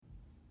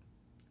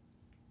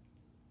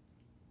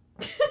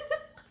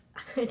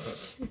Oh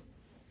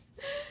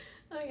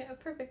yeah,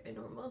 perfectly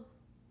normal.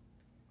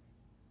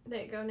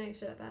 There you go, now you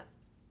should have that.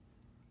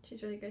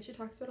 She's really good. She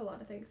talks about a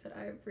lot of things that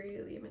I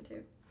really am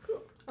into.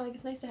 Cool. Or like,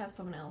 it's nice to have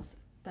someone else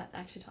that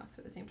actually talks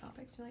about the same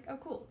topics. You're like, oh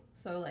cool.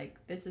 So like,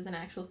 this is an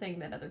actual thing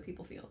that other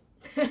people feel.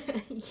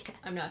 Yes.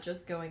 I'm not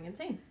just going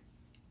insane.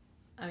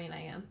 I mean,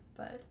 I am,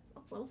 but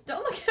Also.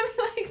 don't look at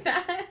me like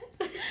that.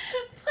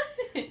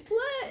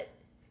 What?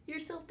 Your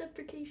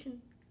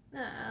self-deprecation.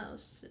 Oh,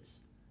 shit.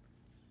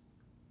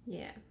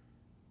 Yeah.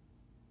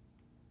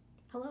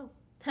 Hello.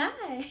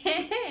 Hi.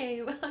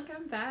 Hey,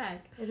 welcome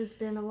back. It has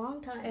been a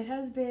long time. It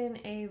has been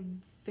a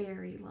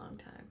very long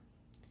time.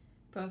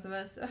 Both of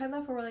us. I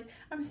love where we're like,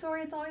 I'm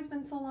sorry it's always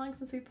been so long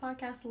since we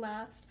podcasted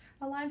last.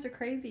 Our lives are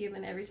crazy, and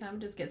then every time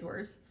it just gets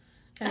worse.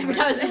 Every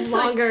time it's just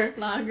longer. Like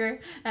longer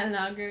and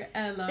longer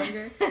and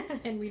longer.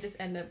 And we just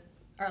end up,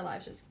 our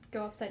lives just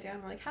go upside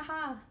down. We're like,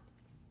 haha.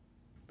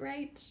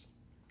 Right.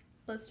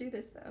 Let's do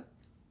this, though.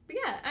 But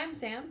yeah, I'm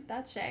Sam.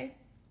 That's Shay.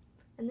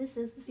 And this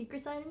is the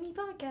Secret Side of Me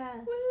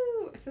podcast.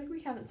 Woo! I feel like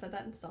we haven't said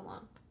that in so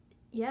long.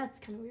 Yeah, it's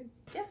kind of weird.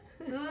 Yeah.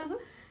 Mm-hmm.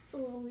 It's a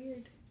little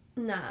weird.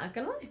 Not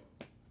gonna lie.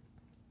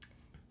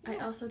 Yeah. I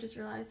also just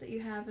realized that you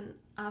have an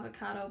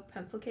avocado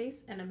pencil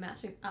case and a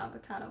matching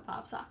avocado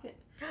pop socket.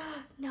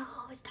 No,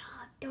 stop.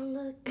 Don't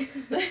look.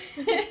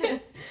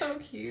 It's so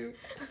cute.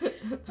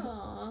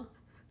 Aw.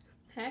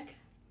 Heck.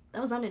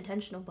 That was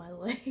unintentional, by the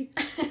way.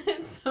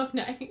 It's so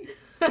nice.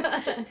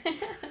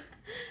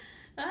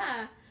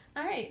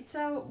 Alright,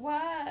 so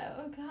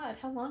oh god,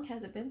 how long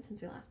has it been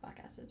since we last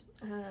podcasted?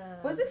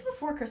 Was this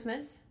before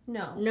Christmas?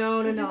 No. No.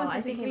 We did one I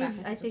since we think came back from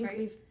I Christmas, think right?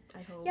 we've.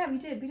 I hope. Yeah, we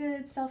did. We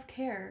did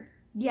self-care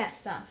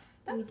Yes. stuff.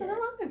 That we wasn't did.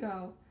 that long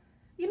ago.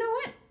 You know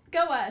what? Go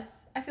us.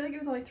 I feel like it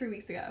was only 3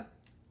 weeks ago.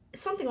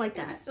 Something like It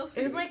that. was still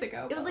 3 It was weeks like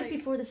ago. it was but, like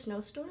before the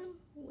snowstorm.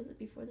 Was it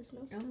before the Oh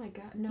snowstorm? my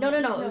god. No,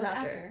 it was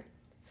after. after.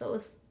 So it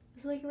was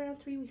like around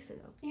 3 weeks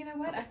ago. You know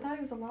what? I Probably. thought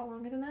it was a lot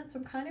longer than that, so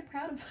I'm kind of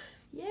proud of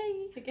us.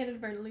 Yay! Like,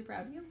 inadvertently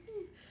proud of you.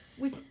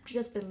 We've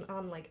just been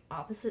on like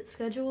opposite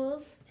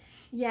schedules.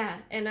 Yeah,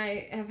 and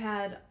I have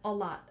had a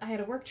lot. I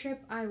had a work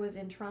trip. I was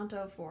in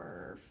Toronto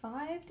for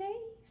 5 days,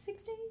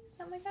 6 days,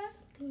 something like that.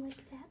 Something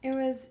like that. It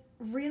was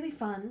really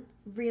fun,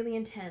 really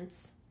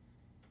intense.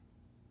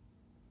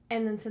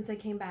 And then since I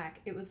came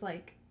back, it was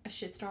like a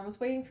shitstorm was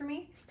waiting for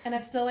me. And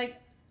I'm still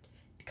like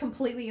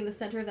completely in the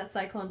center of that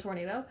cyclone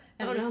tornado.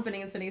 And Oh, I'm just no.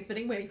 spinning and spinning and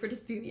spinning, waiting for it to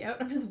spew me out.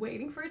 I'm just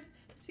waiting for it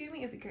to spew me.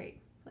 It'd be great.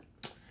 Like,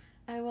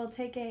 I will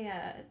take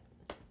a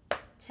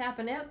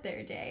tapping out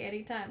there day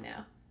anytime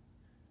now.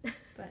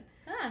 But,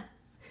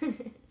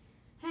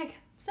 heck.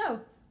 So,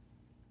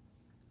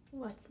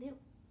 What's new?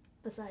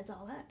 Besides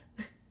all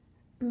that.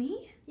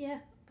 me? Yeah.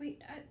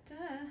 Wait,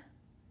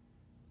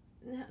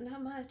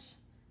 not much.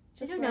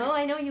 I don't know.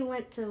 I know you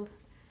went to.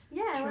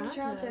 Yeah, I went to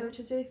Toronto. Toronto, which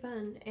was really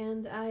fun,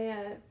 and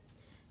I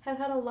have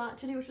had a lot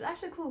to do, which was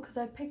actually cool because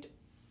I picked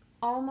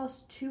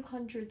almost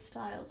 200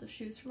 styles of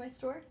shoes for my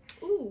store,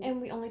 Ooh.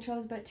 and we only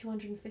chose about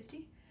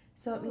 250,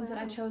 so it means that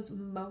I Wow. chose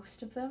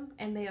most of them,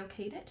 and they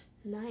okayed it,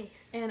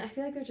 Nice. and I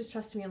feel like they're just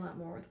trusting me a lot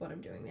more with what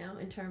I'm doing now,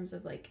 in terms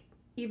of, like,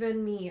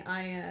 even me,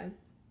 I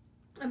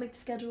make the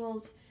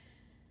schedules.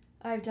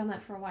 I've done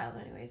that for a while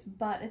anyways,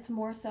 but it's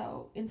more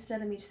so,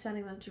 instead of me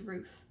sending them to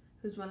Ruth,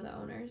 who's one of the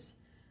owners,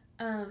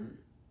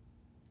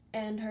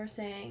 and her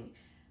saying,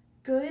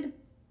 good,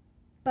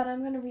 but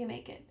I'm going to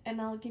remake it,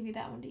 and I'll give you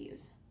that one to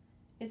use.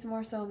 It's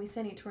more so me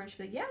sending it to her, and she'll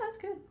be like, yeah, that's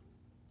good.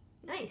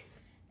 Nice.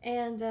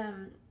 And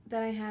then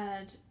I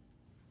had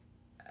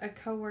a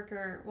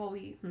coworker,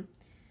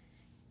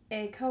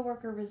 a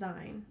coworker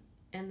resign,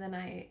 and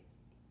then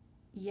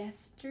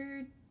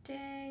yesterday,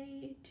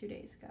 2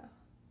 days ago,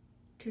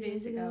 2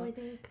 days ago, I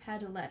think. had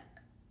to let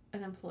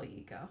an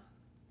employee go.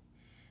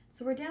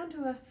 So we're down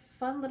to a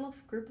fun little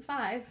group of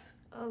 5.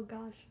 Oh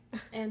gosh.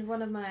 And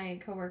one of my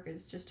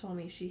coworkers just told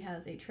me she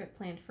has a trip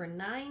planned for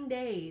 9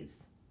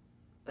 days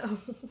Oh.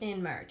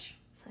 in March.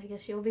 So I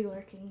guess you'll be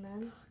working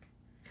then.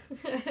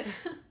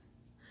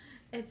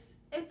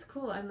 It's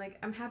cool.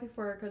 I'm happy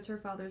for her because her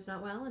father's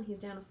not well and he's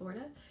down in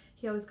Florida.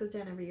 He always goes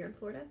down every year in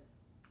Florida.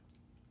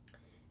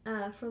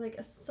 For like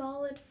a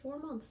solid 4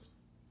 months.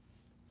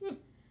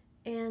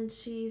 And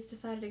she's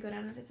decided to go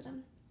down and visit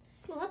him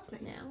Well, that's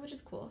nice. now, which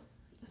is cool.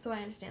 So I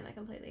understand that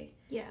completely.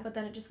 Yeah. But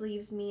then it just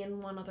leaves me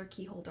and one other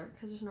key holder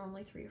because there's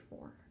normally 3 or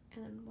 4.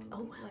 And then one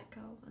will wow. let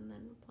go and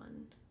then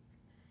one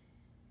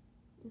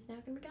is now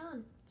going to be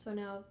gone. So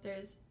now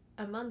there's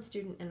a MUN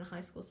student and a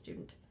high school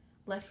student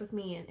left with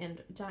me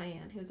and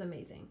Diane, who's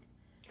amazing.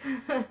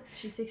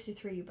 She's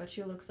 63, but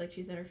she looks like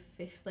she's in her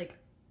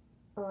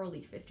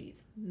early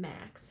 50s,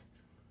 max.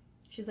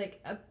 She's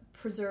like a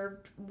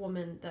preserved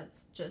woman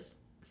that's just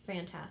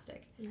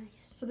fantastic.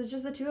 Nice. So there's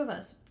just the 2 of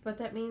us, but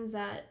that means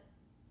that,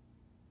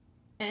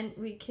 and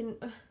we can,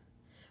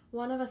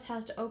 one of us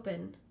has to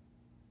open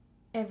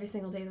every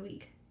single day of the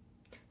week.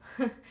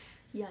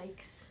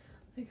 Yikes.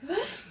 Like,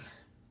 what?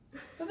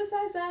 But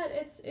besides that,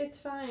 it's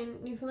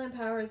fine. Newfoundland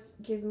Powers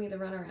give me the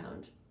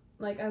runaround.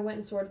 Like, I went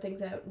and sorted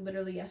things out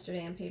literally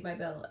yesterday and paid my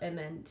bill, and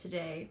then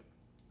today,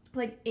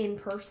 like, in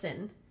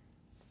person,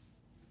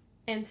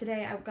 And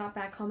today I got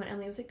back home and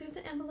Emily was like, there's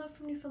an envelope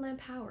from Newfoundland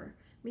Power.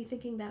 Me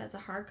thinking that it's a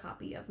hard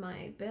copy of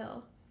my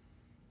bill.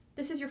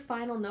 This is your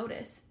final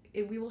notice.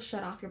 We will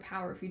shut off your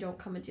power if you don't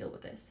come and deal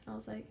with this. And I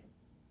was like,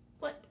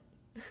 What?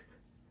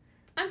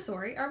 I'm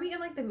sorry. Are we in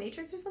like the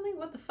Matrix or something?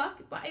 What the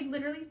fuck? I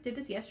literally did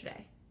this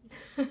yesterday.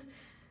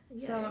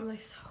 So I'm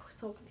like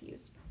so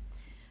confused.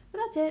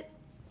 But that's it.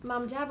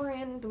 Mom and Dad were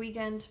in the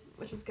weekend,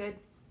 which was good.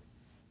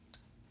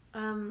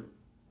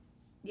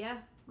 Yeah,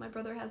 my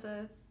brother has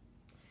a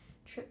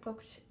trip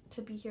booked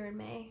to be here in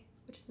May,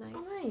 which is nice.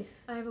 Oh, nice.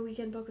 I have a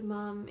weekend booked with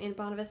Mom in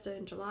Bonavista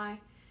in July.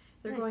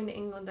 They're going to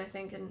England, I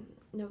think, in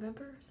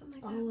November or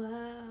something like that. Oh, wow. Yeah.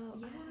 I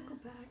want to go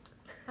back.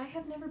 I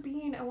have never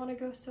been. I want to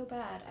go so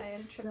bad. I had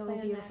a trip so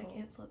planned beautiful. and I had to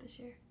cancel it this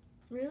year.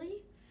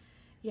 Really?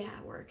 Yeah,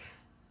 work.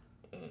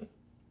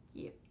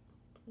 Yep.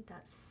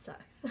 That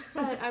sucks.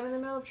 But I'm in the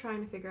middle of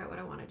trying to figure out what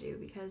I want to do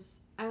because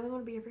I only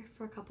want to be here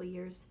for a couple of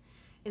years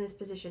in this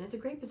position. It's a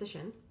great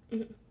position.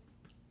 Mm-hmm.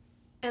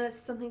 And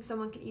it's something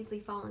someone can easily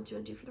fall into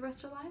and do for the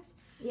rest of their lives.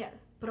 Yeah.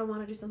 But I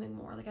want to do something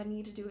more. Like, I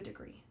need to do a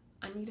degree.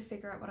 I need to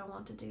figure out what I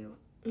want to do.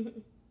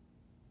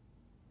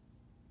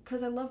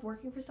 Because I love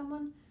working for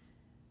someone,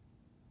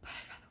 but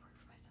I'd rather work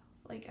for myself.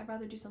 Like, I'd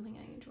rather do something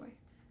I enjoy.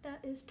 That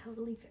is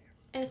totally fair.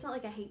 And it's not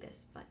like I hate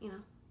this, but, you know,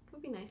 it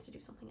would be nice to do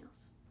something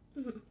else.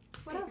 Mm-hmm.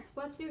 What else?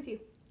 What's new with you?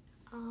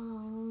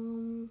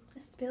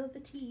 Spill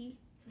the tea.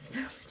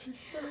 Spill the tea.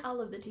 Spill all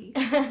of the tea.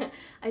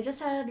 I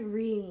just had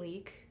reading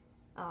week.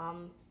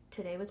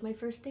 Today was my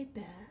first day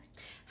back.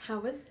 How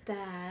was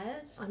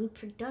that?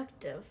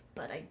 Unproductive,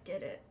 but I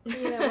did it.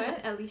 You know what?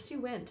 At least you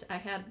went.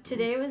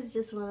 Today was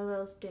just one of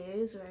those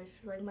days where it's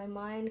just, like, my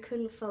mind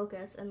couldn't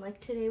focus, and like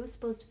today was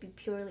supposed to be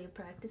purely a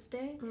practice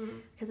day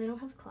because I don't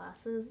have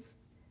classes.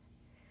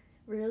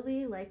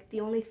 Really, like the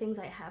only things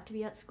I have to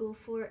be at school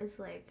for is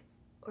like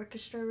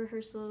orchestra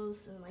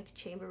rehearsals and like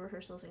chamber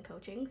rehearsals and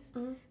coachings.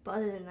 But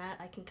other than that,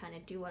 I can kind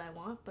of do what I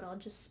want, but I'll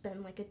just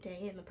spend like a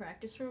day in the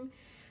practice room.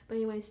 But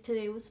anyways,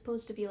 today was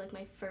supposed to be like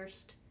my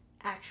first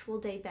actual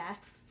day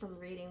back from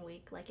reading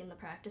week, like in the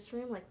practice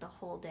room, like the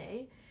whole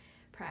day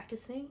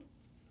practicing,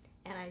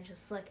 and I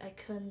just like I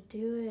couldn't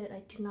do it.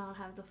 I did not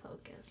have the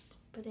focus.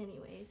 But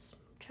anyways,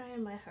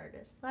 trying my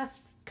hardest.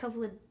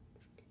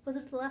 Was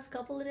it the last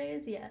couple of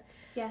days? Yeah.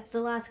 Yes.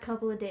 The last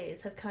couple of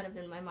days have kind of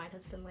been, my mind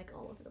has been like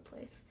all over the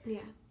place.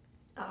 Yeah.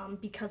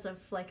 Because of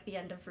like the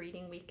end of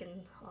reading week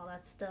and all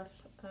that stuff.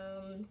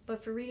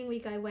 But for reading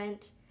week, I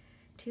went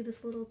to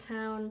this little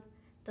town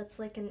that's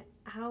like an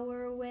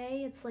hour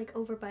away. It's like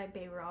over by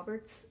Bay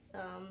Roberts,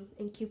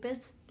 in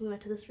Cupids. We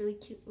went to this really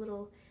cute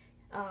little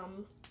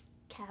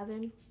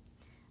cabin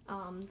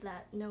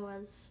that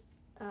Noah's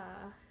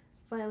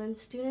violin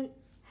student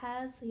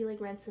has. He like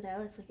rents it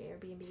out. It's like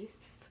Airbnb. Is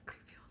this the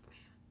creepy old man?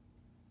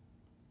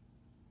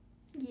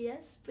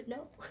 Yes, but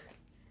no.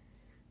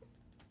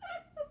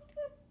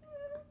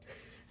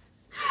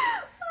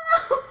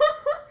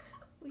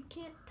 We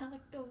can't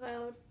talk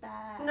about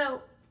that.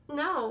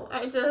 No,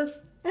 I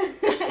just...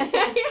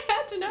 I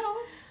had to know.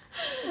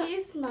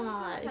 He's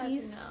not. had to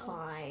He's know.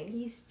 fine.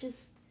 He's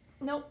just...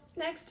 Nope,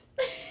 next.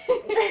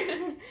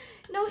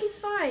 No, he's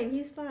fine.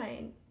 He's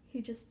fine.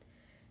 He just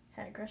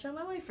had a crush on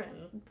my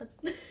boyfriend, but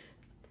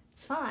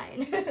it's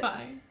fine. It's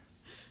fine.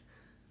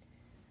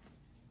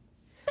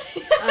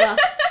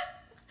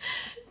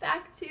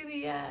 Back to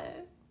the,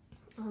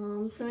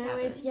 So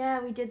anyways, yeah,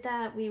 we did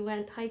that. We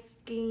went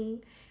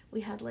hiking.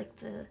 We had like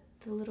the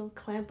little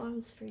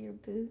clamp-ons for your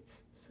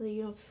boots so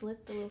you don't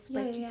slip, the little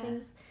spiky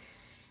things.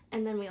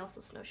 And then we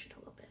also snowshoed a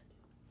little bit.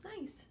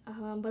 Nice.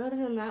 But other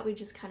than that, we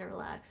just kind of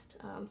relaxed.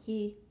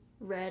 He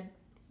read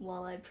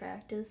while I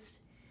practiced.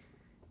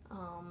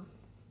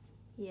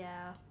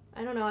 Yeah.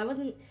 I don't know. I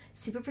wasn't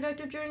super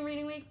productive during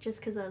reading week just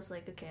because I was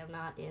like, okay, I'm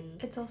not in...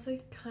 It's also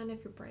kind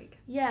of your break.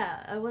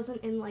 Yeah, I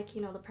wasn't in, like,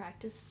 you know, the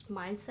practice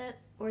mindset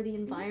or the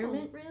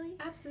environment, really.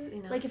 Absolutely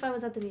not. Like, if I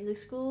was at the music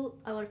school,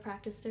 I would have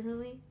practiced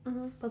differently.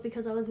 But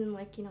because I was in,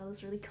 like, you know,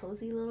 this really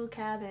cozy little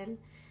cabin,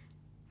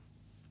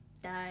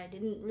 I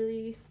didn't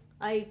really...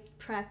 I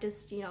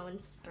practiced, you know,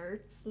 in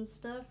spurts and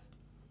stuff,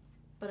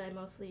 but I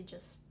mostly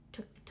just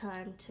took the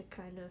time to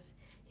kind of,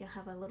 you know,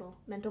 have a little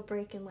mental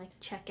break and, like,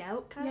 check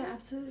out, kind of. Yeah,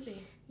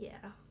 absolutely. Yeah.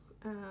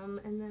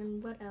 And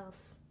then what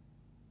else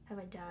have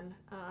I done?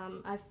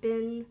 I've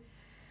been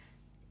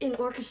in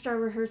orchestra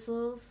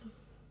rehearsals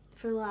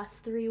for the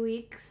last 3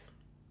 weeks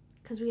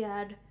because we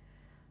had,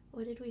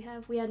 what did we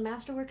have? We had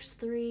Masterworks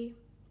 3,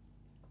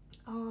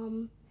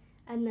 and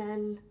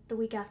then the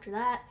week after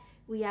that,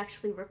 we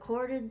actually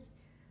recorded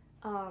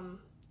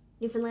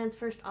Newfoundland's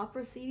first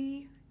opera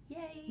CD.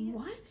 Yay!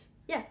 What?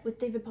 Yeah, with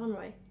David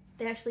Pomeroy.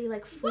 They actually,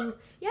 like, flew... What?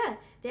 Yeah.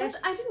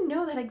 I didn't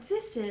know that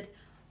existed.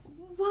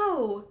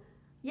 Whoa.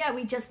 Yeah,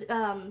 we just,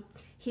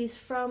 he's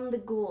from the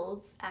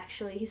Goulds,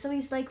 actually. So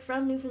he's, like,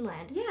 from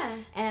Newfoundland. Yeah.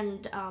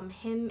 And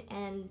him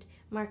and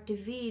Mark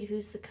David,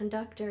 who's the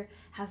conductor,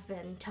 have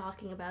been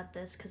talking about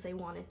this because they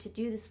wanted to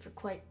do this for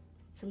quite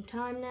some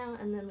time now,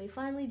 and then we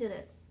finally did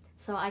it.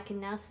 So I can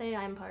now say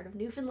I'm part of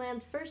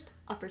Newfoundland's first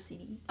opera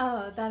CD.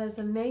 Oh, that is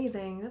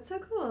amazing. That's so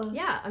cool.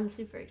 Yeah, I'm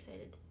super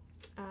excited.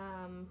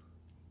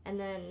 And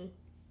then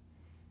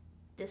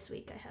this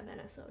week I have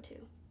NSO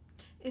too.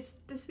 Is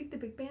this week the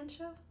big band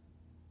show?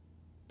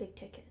 Big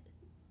Ticket.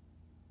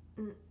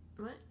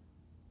 What?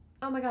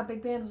 Oh my god,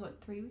 big band was what,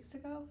 3 weeks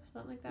ago?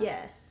 Something like that?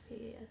 Yeah.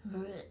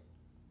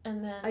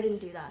 And then... I didn't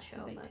do that it's the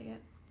show, Big but...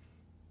 Ticket.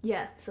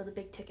 Yeah, so the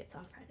Big Ticket's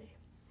on Friday.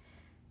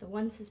 The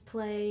Once is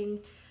playing.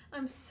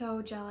 I'm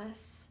so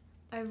jealous.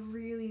 I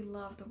really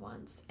love the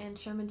Once and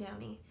Sherman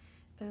Downey.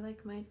 They're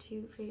like my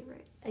two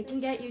favorites. I can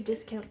get you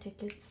discount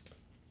tickets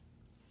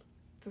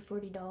for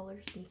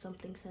 $40 and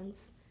something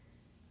cents.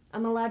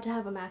 I'm allowed to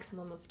have a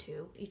maximum of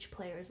 2. Each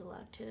player is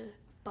allowed to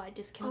buy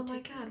discount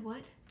tickets. Oh my god,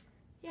 what?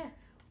 Yeah.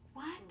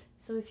 What?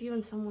 So if you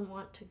and someone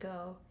want to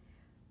go,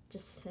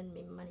 just send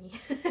me money.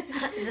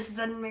 Just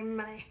send me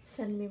money.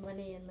 Send me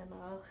money and then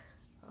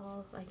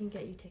I can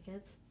get you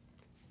tickets.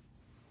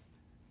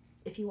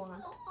 If you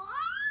want.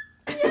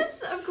 Yes,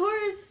 of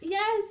course.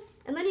 Yes.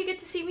 And then you get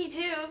to see me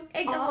too.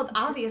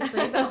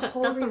 Obviously. The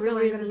whole That's the real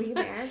reason reason. I'm going to be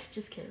there.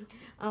 Just kidding.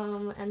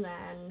 And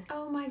then...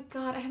 Oh my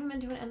god, I haven't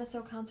been to an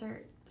NSO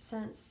concert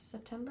since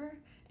September.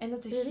 And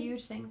that's a Really?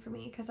 huge thing for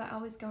me because I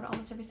always go to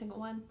almost every single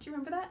one. Do you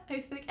remember that? I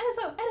used to be like,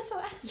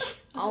 NSO.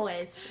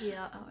 Always.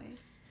 Yeah. Always.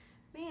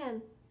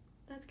 Man,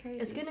 that's crazy.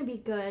 It's gonna be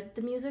good.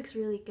 The music's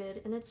really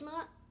good. And it's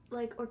not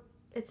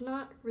it's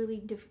not really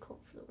difficult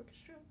for the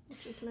orchestra,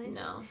 which is nice.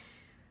 No.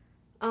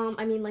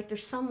 I mean, like,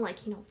 there's some,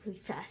 like, you know, really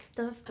fast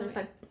stuff, but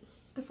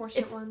The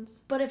fortunate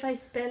ones. But if I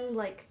spend,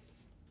 like,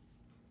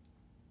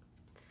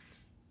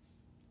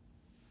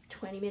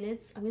 20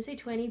 minutes, I'm gonna say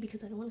 20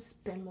 because I don't want to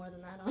spend more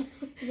than that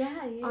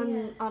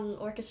on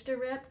orchestra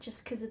rep,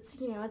 just because it's,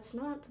 you know, it's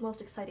not the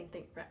most exciting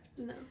thing to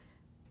practice. No.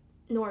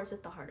 Nor is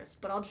it the hardest,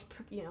 but I'll just,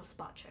 you know,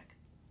 spot check.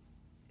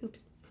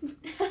 Oops.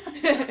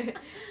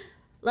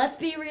 Let's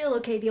be real,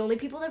 okay? The only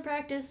people that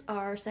practice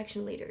are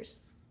section leaders.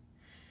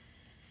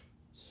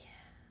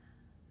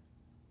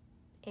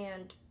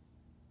 And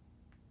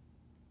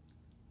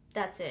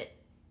that's it.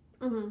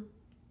 Mm-hmm.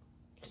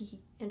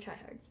 And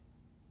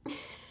tryhards.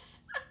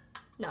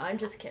 No, I'm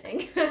just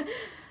kidding.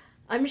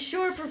 I'm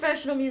sure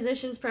professional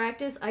musicians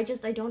practice. I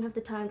don't have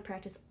the time to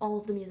practice all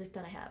of the music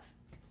that I have.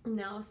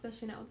 No,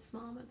 especially not with the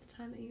small amounts of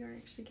time that you are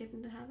actually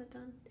given to have it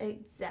done.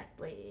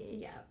 Exactly.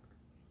 Yeah.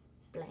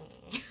 Blah.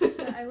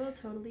 But I will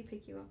totally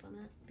pick you up on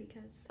that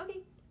because... Okay.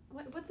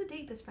 What's the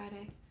date this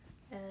Friday?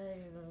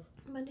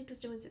 Monday,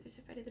 Tuesday, Wednesday,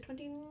 Thursday, Friday, the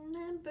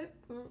 29th.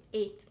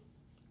 8th.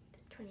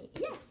 28th.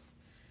 Yes.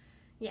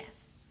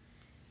 Yes.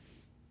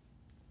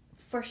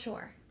 For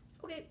sure.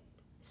 Okay.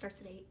 Starts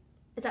at 8.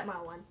 It's at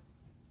mile 1.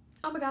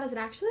 Oh my god, is it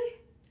actually?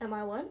 At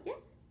mile 1? Yeah.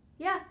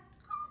 Yeah.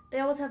 They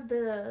always have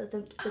the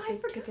I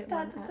big forgot ticket that.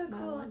 one That's at so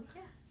mile cool. 1.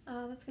 Yeah.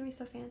 Oh, that's gonna be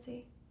so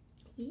fancy.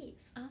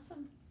 Yes.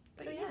 Awesome.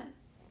 So So yeah.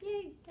 yeah.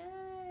 Yay.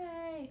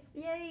 Yay.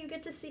 Yay, you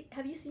get to see...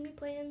 Have you seen me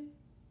play in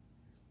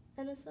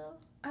NSO?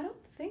 I don't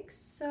think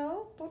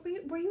so. What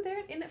were you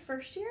there in it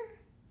first year?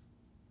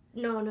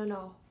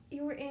 No.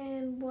 You were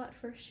in what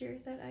first year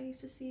that I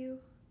used to see you?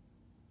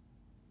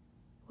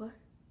 What?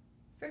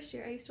 First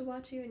year. I used to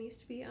watch you and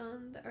used to be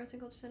on the Arts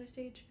and Culture Center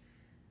stage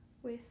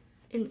with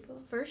In people.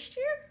 first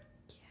year?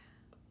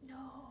 Yeah.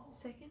 No.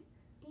 Second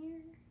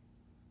year?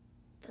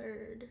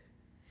 Third.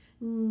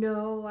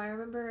 No, I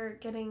remember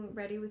getting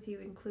ready with you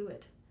in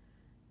Cluet.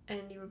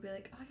 And you would be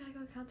like, oh, I gotta go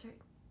to a concert.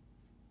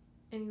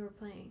 And you were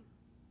playing.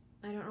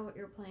 I don't know what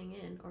you were playing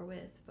in or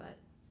with, but...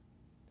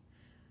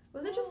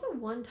 Was it just the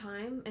one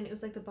time? And it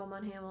was like the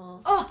Beaumont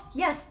Hamel... Oh,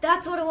 yes,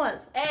 that's what it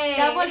was. Hey!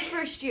 That was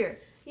first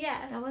year.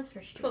 Yeah. That was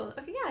first year. Cool.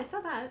 Okay, yeah, I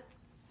saw that.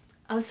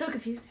 I was so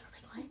confused. I was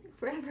like, what?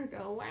 Forever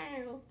ago.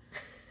 Wow.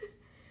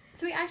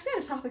 So we actually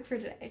had a topic for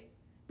today.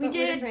 We But we're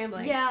did. just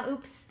rambling. Yeah,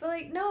 oops. But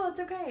like, no, it's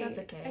okay. That's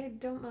okay. I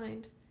don't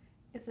mind.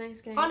 It's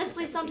nice getting...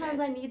 Honestly, catch up with you sometimes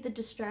I guys. need the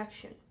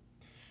distraction.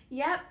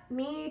 Yep,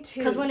 me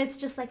too. Because when it's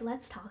just like,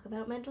 let's talk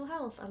about mental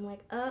health, I'm like,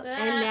 oh,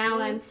 and now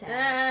I'm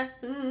sad.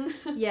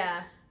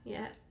 Yeah.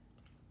 Yeah.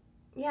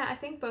 Yeah, I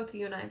think both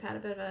you and I have had a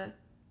bit of a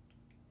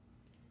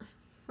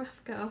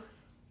rough go.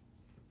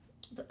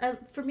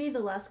 For me, the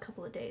last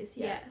couple of days,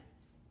 yeah.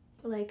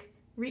 Like,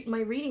 my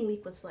reading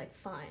week was, like,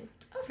 fine.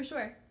 Oh, for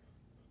sure.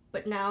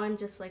 But now I'm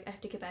just, like, I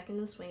have to get back into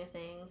the swing of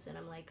things, and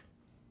I'm like,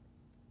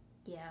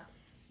 yeah.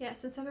 Yeah,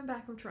 since I've been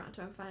back from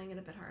Toronto, I'm finding it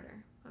a bit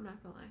harder. I'm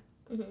not gonna lie.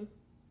 Mm-hmm.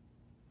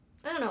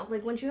 I don't know,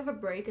 like, once you have a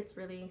break, it's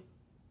really...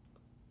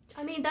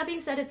 I mean, that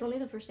being said, it's only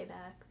the first day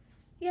back.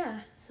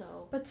 Yeah.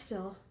 So... But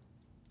still.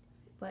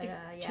 But,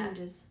 yeah.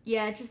 Changes.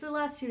 Yeah, just the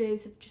last 2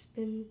 days have just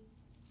been...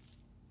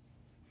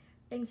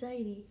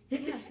 anxiety.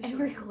 Yeah, for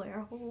sure.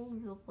 Everywhere, all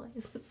over the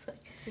place. It's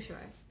like... For sure.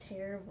 It's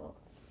terrible.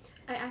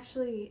 I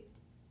actually...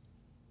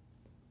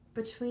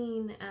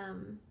 Between,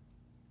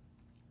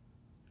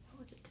 what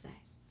was it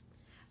today?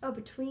 Oh,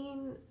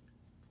 between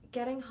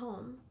getting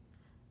home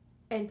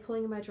and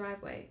pulling in my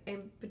driveway,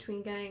 and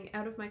between getting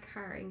out of my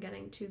car and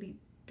getting to the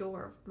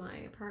door of my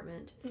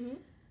apartment, Mm-hmm.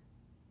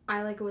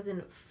 I, like, was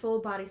in full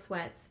body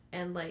sweats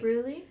and, like...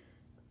 Really?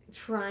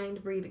 Trying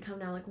to breathe and come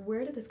down. Like,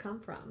 where did this come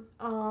from?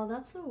 Oh,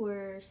 that's the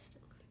worst.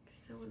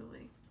 So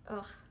annoying.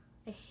 Ugh.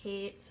 I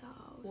hate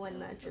when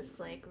that so just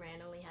like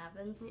randomly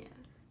happens. Yeah.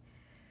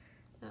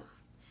 Oh.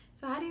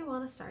 So how do you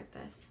want to start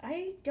this?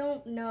 I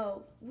don't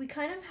know. We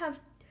kind of have.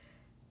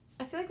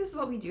 I feel like this is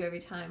what we do every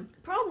time.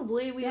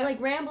 Probably we like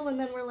ramble and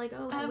then we're like,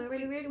 oh, where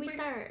do we we're,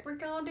 start? We're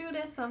gonna do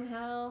this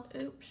somehow.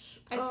 Oops.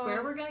 I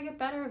swear we're gonna get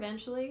better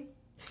eventually.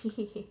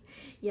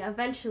 Yeah,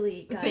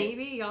 eventually, guys.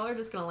 Maybe y'all are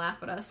just gonna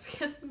laugh at us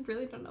because we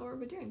really don't know what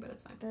we're doing, but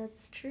it's fine.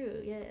 That's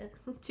true. Yeah.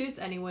 Does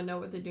anyone know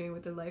what they're doing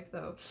with their life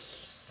though?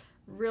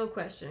 Real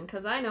question,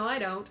 because I know I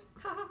don't.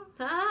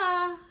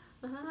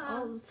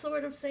 All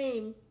sort of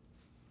same.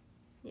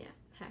 Yeah,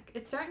 heck.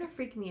 It's starting to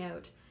freak me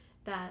out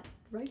that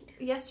right.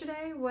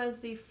 Yesterday was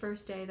the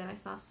first day that I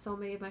saw so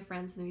many of my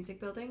friends in the music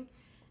building,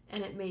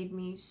 and it made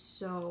me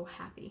so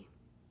happy.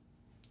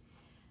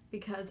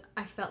 Because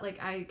I felt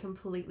like I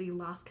completely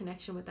lost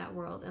connection with that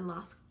world and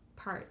lost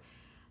part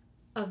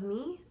of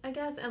me, I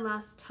guess, and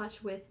lost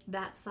touch with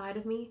that side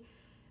of me.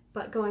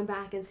 But going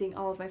back and seeing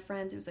all of my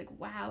friends, it was like,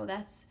 wow,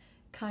 that's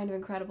kind of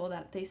incredible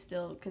that they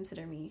still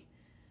consider me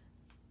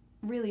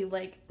really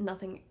like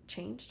nothing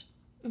changed.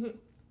 Mm-hmm.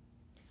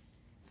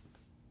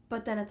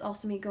 But then it's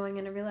also me going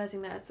in and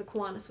realizing that it's a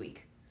Kiwanis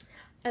week.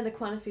 And the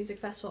Kiwanis Music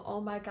Festival,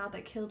 oh my god,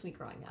 that killed me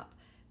growing up.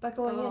 But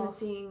going in and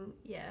seeing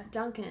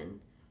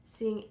Duncan,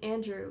 seeing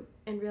Andrew,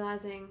 and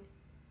realizing,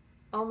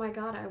 oh my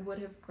god, I would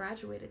have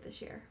graduated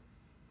this year.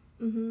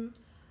 Mm-hmm.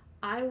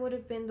 I would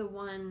have been the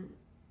one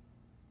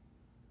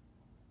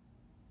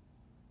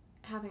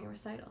having a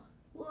recital.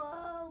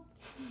 Whoa.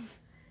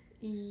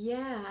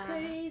 Yeah.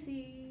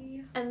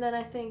 Crazy. And then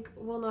I think,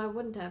 well, no, I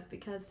wouldn't have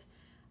because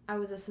I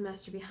was a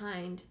semester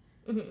behind.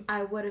 Mm-hmm.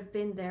 I would have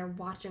been there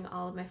watching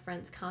all of my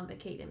friends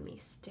convocate and me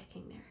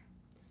sticking there,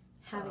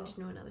 having to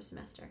do another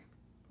semester.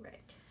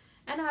 Right.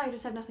 And now I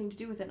just have nothing to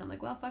do with it. And I'm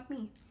like, well, fuck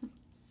me.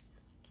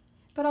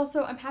 But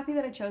also, I'm happy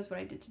that I chose what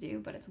I did to do,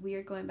 but it's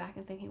weird going back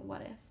and thinking,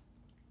 what if?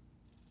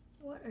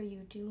 What are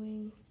you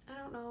doing? I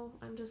don't know.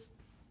 I'm just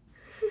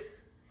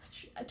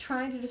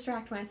trying to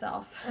distract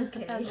myself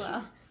as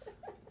well.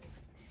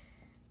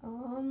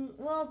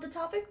 Well, the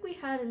topic we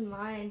had in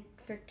mind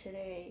for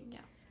today. Yeah.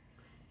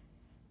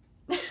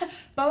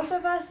 Both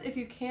of us, if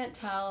you can't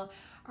tell,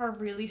 are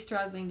really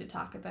struggling to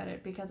talk about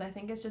it because I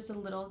think it's just a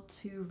little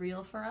too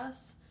real for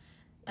us.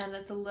 And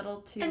it's a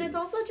little too And it's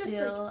also still.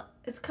 just like,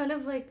 it's kind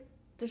of like,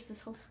 there's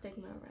this whole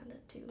stigma around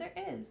it too. There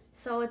is.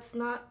 So it's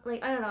not,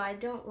 like, I don't know, I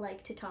don't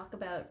like to talk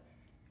about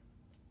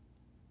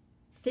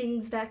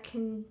things that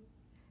can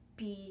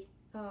be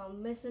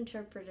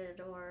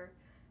misinterpreted or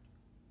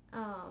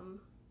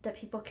that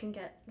people can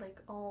get, like,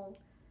 all,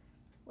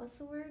 what's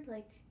the word?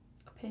 Like...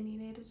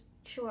 Opinionated?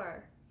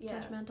 Sure.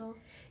 Yeah. Judgmental?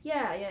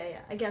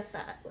 Yeah. I guess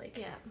that, like...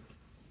 Yeah.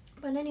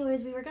 But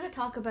anyways, we were going to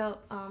talk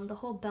about the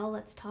whole Bell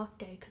Let's Talk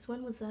Day, because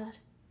when was that?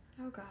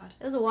 Oh, God.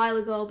 It was a while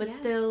ago, but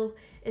still,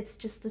 it's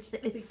just the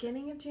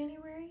beginning of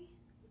January?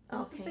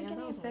 Okay, that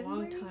was a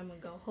long time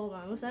ago. Hold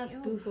on, let's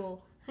ask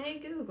Google. Hey,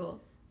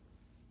 Google.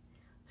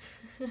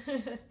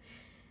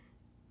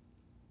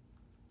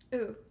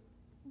 Ooh.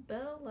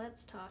 Bell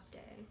Let's Talk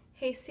Day.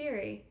 Hey,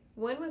 Siri,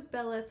 when was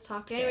Bell Let's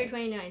Talk Day?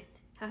 January 29th.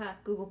 Haha,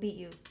 Google beat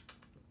you.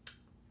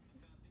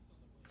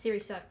 Siri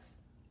sucks.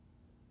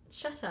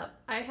 Shut up.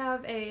 I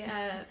have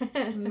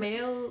a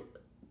male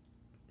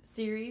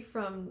Siri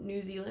from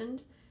New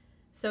Zealand,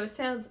 so it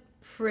sounds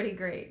pretty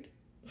great.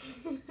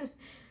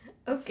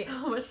 Okay.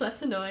 So much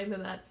less annoying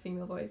than that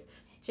female voice.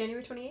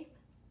 January 28th?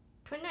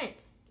 29th.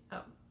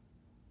 Oh.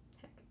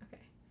 Heck,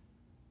 okay.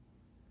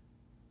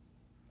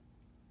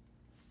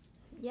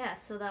 Yeah,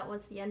 so that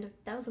was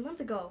that was a month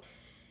ago.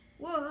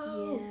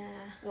 Whoa.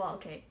 Yeah. Well,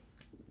 okay.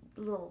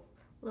 A little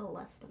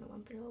less than a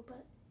month ago,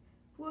 but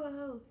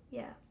whoa.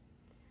 Yeah.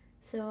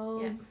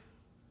 So,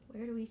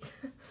 where do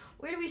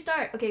we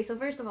start? Okay, so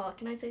first of all,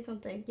 can I say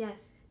something?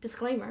 Yes.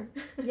 Disclaimer.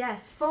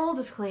 Yes, full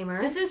disclaimer.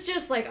 This is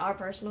just like our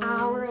personal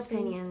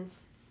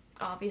opinions.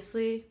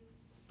 Obviously.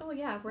 Oh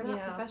yeah, we're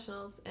not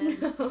professionals, and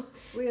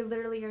we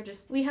literally are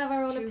just we have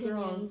our own opinions.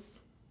 Girls.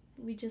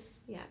 We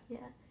just yeah.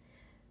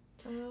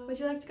 Would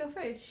you like to go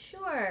first?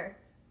 Sure.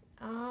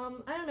 I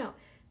don't know.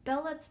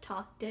 Bell Let's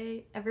Talk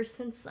Day, ever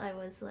since I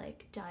was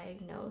like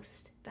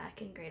diagnosed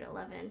back in grade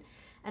 11,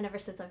 and ever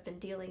since I've been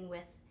dealing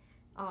with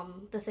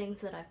the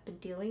things that I've been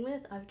dealing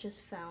with, I've just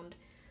found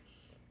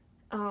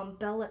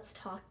Bell Let's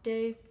Talk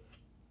Day.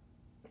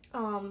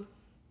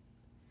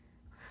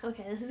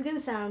 Okay, this is gonna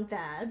sound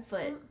bad,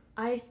 but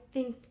I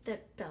think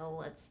that Bell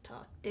Let's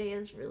Talk Day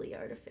is really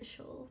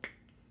artificial.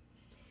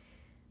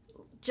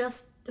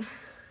 Just,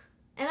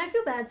 and I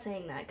feel bad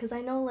saying that, because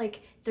I know,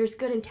 like, there's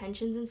good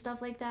intentions and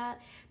stuff like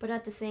that, but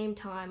at the same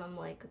time, I'm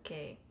like,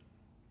 okay,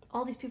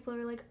 all these people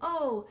are like,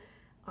 oh,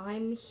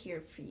 I'm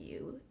here for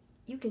you.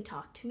 You can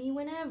talk to me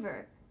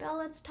whenever. Bell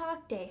Let's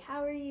Talk Day,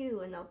 how are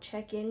you? And they'll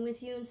check in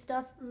with you and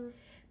stuff,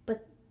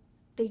 but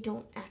they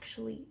don't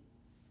actually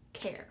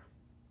care.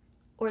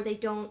 Or they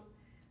don't,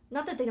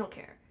 not that they don't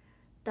care,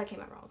 that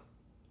came out wrong,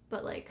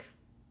 but like...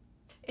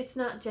 It's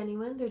not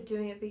genuine, they're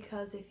doing it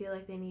because they feel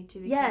like they need to,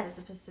 because it's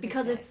a specific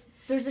because day.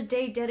 There's a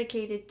day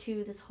dedicated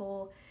to this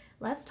whole,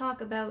 let's talk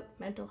about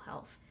mental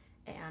health,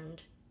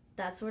 and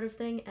that sort of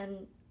thing.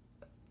 And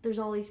there's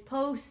all these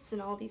posts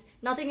and all these,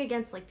 nothing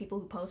against like people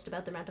who post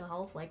about their mental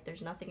health, like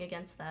there's nothing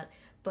against that,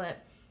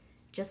 but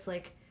just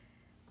like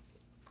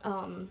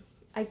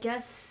I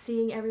guess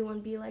seeing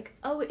everyone be like,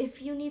 oh,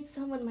 if you need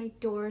someone, my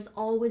door's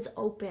always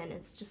open.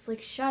 It's just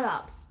like, shut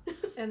up.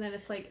 And then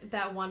it's like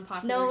that one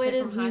popular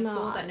kid from high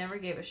school that never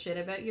gave a shit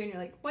about you, and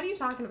you're like, what are you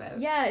talking about?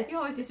 Yeah. You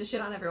always used to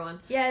shit on everyone.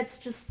 Yeah, it's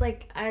just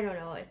like, I don't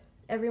know.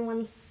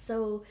 Everyone's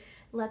so,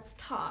 let's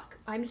talk.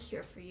 I'm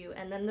here for you.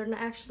 And then they're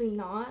actually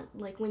not.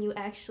 Like, when you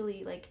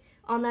actually, like,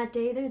 on that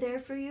day, they're there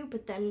for you.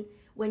 But then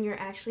when you're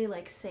actually,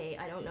 like, say,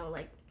 I don't know,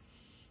 like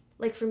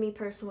for me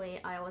personally,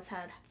 I always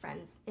had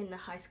friends in the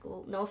high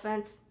school. No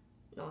offense.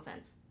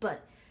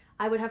 But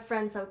I would have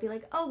friends that would be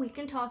like, oh, we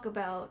can talk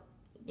about,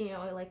 you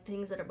know, like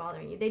things that are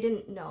bothering you. They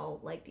didn't know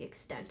like the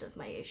extent of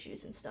my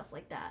issues and stuff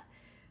like that,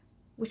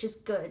 which is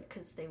good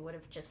because they would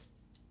have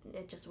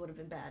it just would have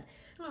been bad.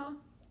 Oh.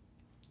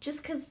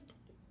 Just because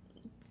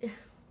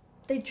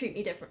they treat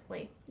me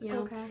differently, you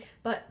know? Okay.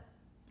 But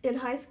in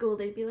high school,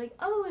 they'd be like,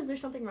 oh, is there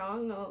something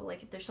wrong? Oh,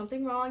 like if there's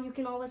something wrong, you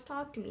can always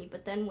talk to me.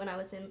 But then when I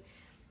was in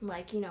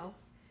like, you know,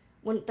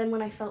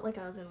 when I felt like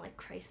I was in like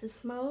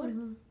crisis mode,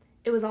 mm-hmm.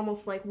 It was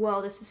almost like,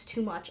 whoa, this is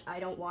too much. I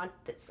don't want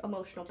this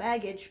emotional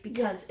baggage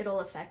because it'll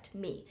affect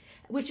me.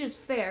 Which is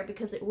fair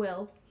because it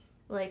will.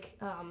 Like,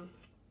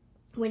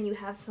 when you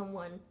have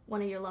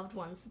one of your loved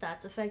ones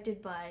that's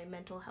affected by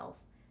mental health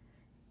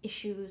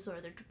issues or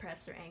they're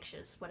depressed, they're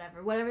anxious,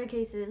 whatever the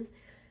case is,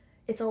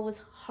 it's always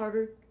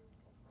harder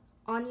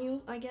on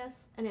you, I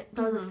guess. And it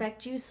does mm-hmm.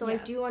 affect you. So I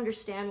do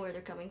understand where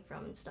they're coming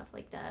from and stuff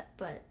like that.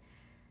 But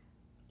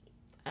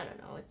I don't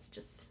know. It's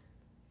just...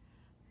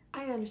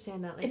 I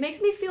understand that. Like, it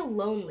makes me feel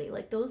lonely.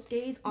 Like, those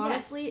days,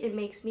 honestly, it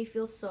makes me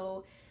feel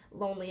so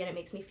lonely, and it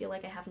makes me feel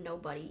like I have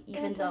nobody,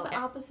 even though... it's the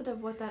opposite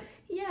of what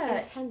that's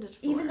intended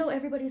for. Even though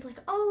everybody's like,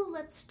 oh,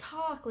 let's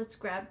talk, let's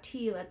grab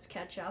tea, let's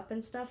catch up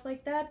and stuff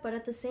like that, but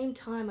at the same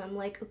time, I'm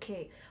like,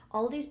 okay,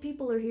 all these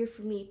people are here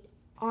for me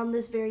on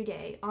this very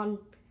day, on...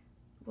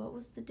 what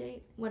was the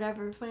date?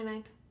 Whatever.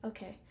 29th.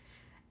 Okay.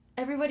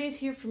 Everybody's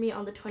here for me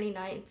on the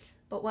 29th,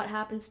 but what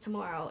happens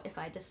tomorrow if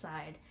I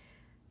decide...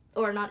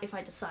 or not if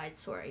I decide,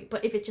 sorry,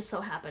 but if it just so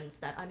happens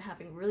that I'm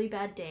having a really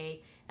bad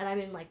day and I'm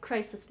in, like,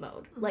 crisis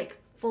mode, mm-hmm. like,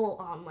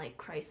 full-on, like,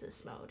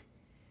 crisis mode.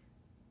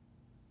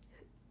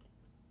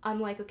 I'm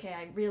like, okay,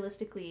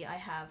 I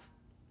have,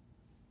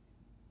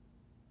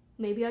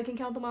 maybe I can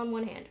count them on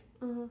one hand.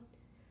 Mm-hmm.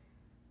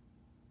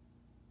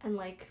 And,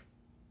 like,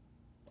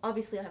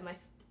 obviously I have my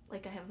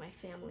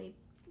family.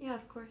 Yeah,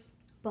 of course.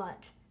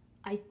 But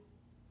I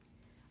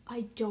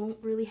don't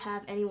really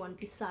have anyone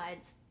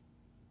besides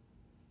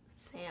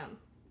Sam.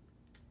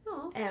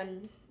 Oh.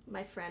 And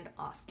my friend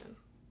Austin.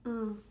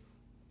 Mm.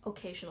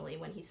 Occasionally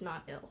when he's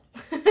not ill.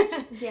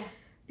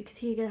 Yes. Because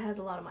he has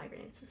a lot of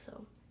migraines,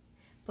 so.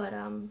 But,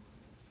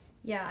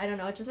 yeah, I don't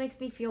know. It just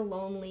makes me feel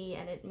lonely,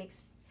 and it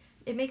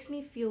makes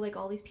me feel like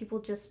all these people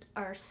just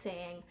are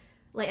saying,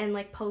 like, and,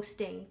 like,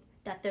 posting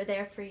that they're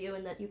there for you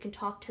and that you can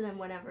talk to them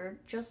whenever.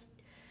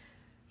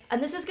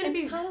 And this is going to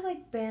be... it's kind of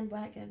like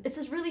bandwagon. It's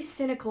just really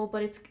cynical,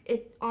 but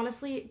it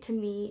honestly, to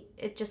me,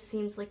 it just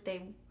seems like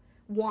they...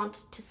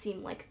 want to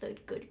seem like the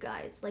good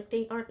guys. Like,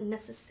 they aren't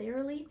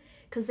necessarily,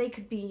 because they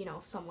could be, you know,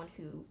 someone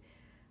who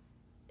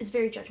is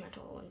very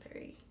judgmental and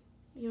very,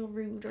 you know,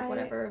 rude or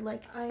whatever,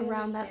 like,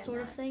 around that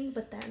sort of thing,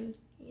 but then,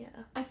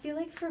 yeah. I feel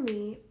like for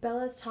me,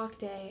 Bella's Talk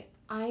Day,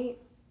 I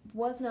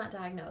was not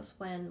diagnosed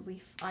when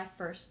I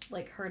first,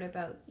 like, heard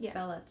about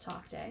Bella's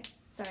Talk Day.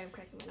 Sorry, I'm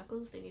cracking my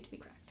knuckles. They need to be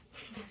cracked.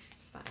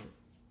 It's fine.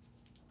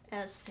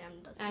 As Sam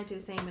does. I do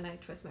the same, and I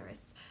twist my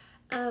wrists.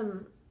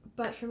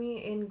 But for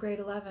me, in grade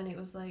 11, it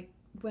was, like,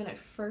 when it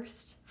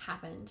first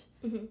happened,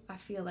 mm-hmm. I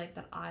feel like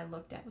that I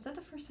looked at... was that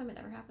the first time it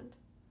ever happened?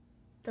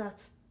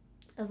 That's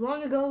as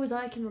long ago as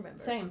I can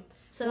remember. Same.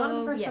 So, one of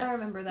the first that I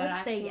remember that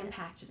actually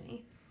impacted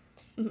me.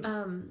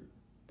 Mm-hmm.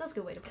 That's a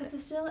good way to put it. Because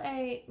it's still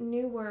a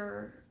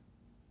newer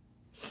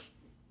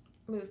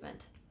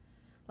movement,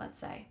 let's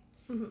say.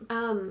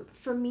 Mm-hmm.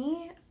 For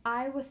me,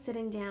 I was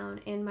sitting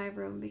down in my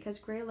room because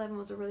grade 11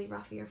 was a really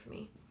rough year for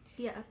me.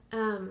 Yeah.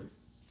 And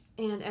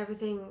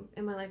everything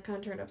in my life kind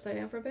of turned upside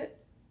down for a bit.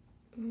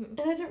 Mm-hmm.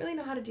 And I didn't really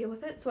know how to deal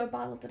with it, so I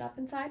bottled it up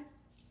inside.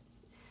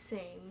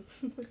 Same.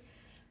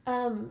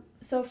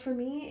 So for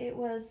me, it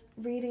was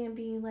reading and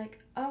being like,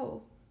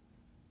 oh,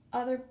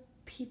 other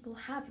people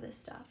have this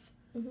stuff.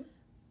 Mm-hmm.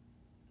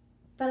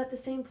 But at the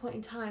same point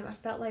in time, I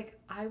felt like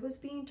I was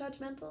being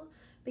judgmental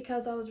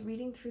because I was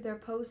reading through their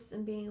posts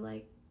and being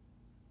like,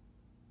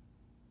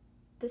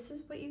 this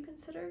is what you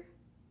consider?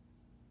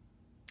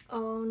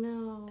 Oh,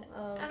 no.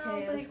 Oh, okay. And I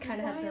was like,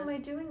 why am I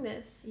doing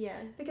this? Yeah.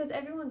 Because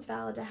everyone's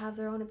valid to have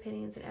their own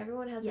opinions, and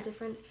everyone has a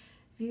different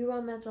view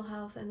on mental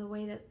health and the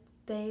way that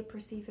they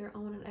perceive their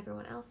own and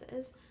everyone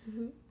else's.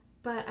 Mm-hmm.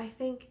 But I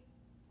think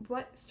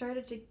what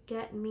started to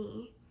get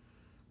me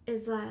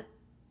is that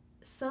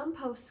some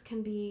posts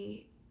can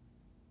be...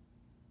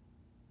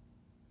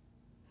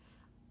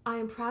 I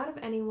am proud of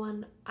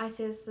anyone. I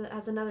say this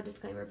as another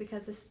disclaimer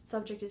because this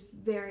subject is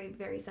very,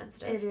 very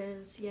sensitive. It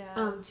is,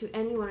 yeah. To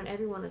anyone and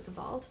everyone that's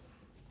involved.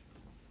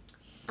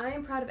 I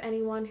am proud of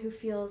anyone who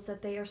feels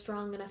that they are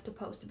strong enough to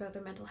post about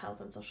their mental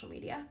health on social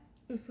media.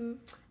 Mm-hmm.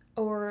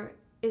 Or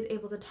is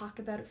able to talk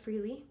about it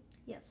freely.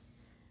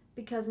 Yes.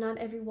 Because not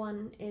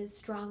everyone is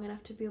strong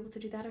enough to be able to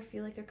do that or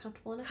feel like they're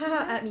comfortable enough to do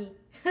that. At me.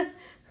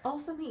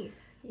 Also me.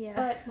 Yeah.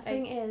 But the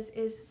thing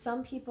is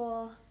some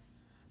people,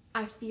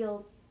 I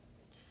feel,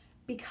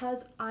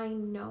 because I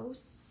know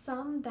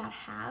some that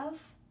have,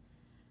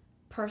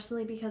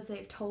 personally because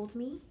they've told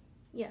me.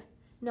 Yeah.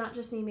 Not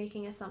just me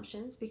making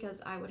assumptions,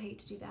 because I would hate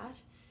to do that.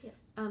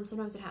 Yes.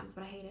 Sometimes it happens,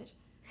 but I hate it.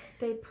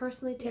 They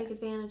personally take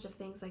advantage of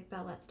things like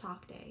Belle Let's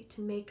Talk Day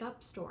to make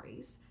up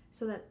stories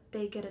so that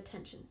they get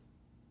attention.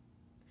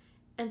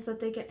 And so that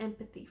they get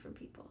empathy from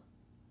people.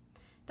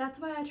 That's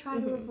why I try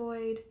to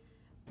avoid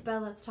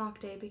Belle Let's Talk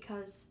Day,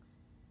 because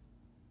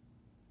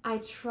I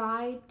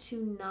try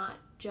to not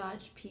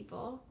judge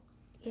people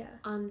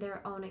on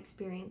their own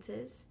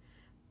experiences.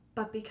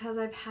 But because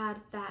I've had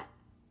that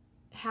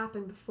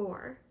happen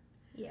before,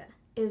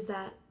 is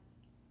that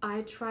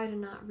I try to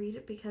not read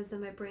it, because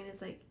then my brain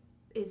is like,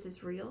 is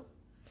this real?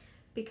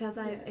 Because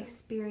I've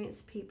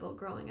experienced people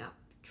growing up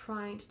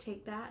trying to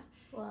take that,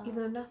 even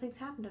though nothing's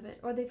happened of it.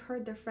 Or they've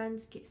heard their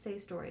friends say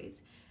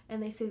stories,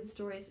 and they say the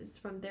stories is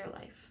from their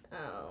life.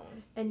 Oh.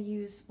 And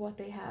use what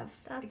they have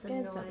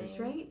against others,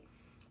 right?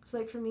 So,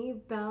 like, for me,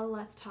 Belle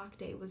Let's Talk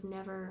Day was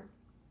never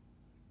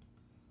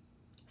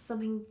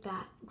something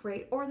that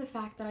great. Or the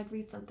fact that I'd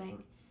read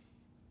something,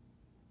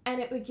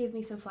 and it would give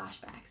me some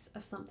flashbacks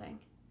of something.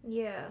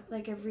 Yeah.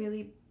 Like a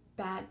really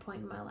bad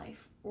point in my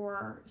life,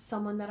 or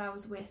someone that I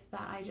was with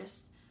that I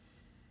just,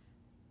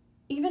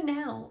 even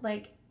now,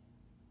 like,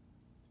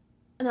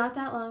 not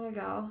that long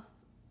ago,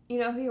 you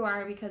know who you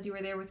are because you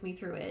were there with me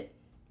through it.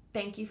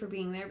 Thank you for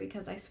being there,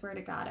 because I swear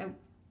to God, I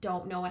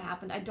don't know what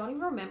happened. I don't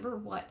even remember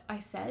what I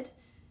said,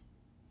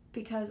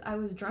 because I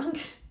was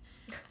drunk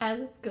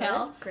as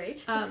hell.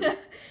 Great.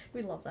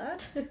 We love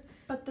that.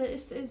 But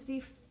this is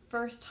the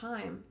first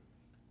time,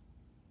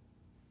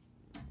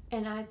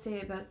 and I'd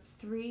say about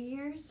 3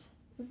 years,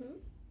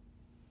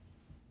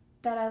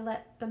 that I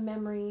let the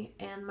memory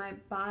and my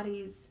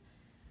body's,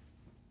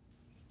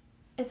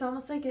 it's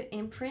almost like an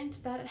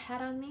imprint that it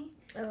had on me.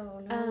 Oh,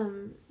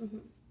 no.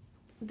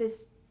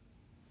 This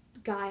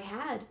guy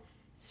had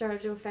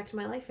started to affect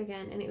my life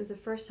again, and it was the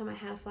first time I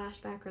had a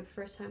flashback, or the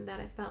first time that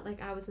I felt like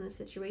I was in a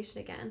situation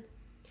again,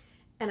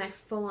 and I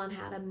full on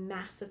had a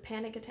massive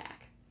panic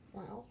attack.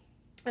 Wow.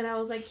 And I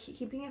was like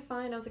keeping it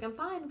fine. I was like, I'm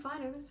fine,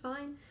 everything's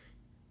fine.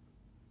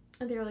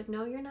 And they were like,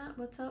 no, you're not,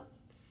 what's up?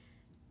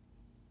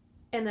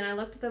 And then I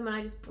looked at them and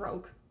I just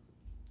broke.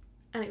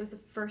 And it was the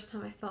first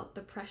time I felt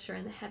the pressure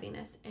and the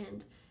heaviness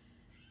and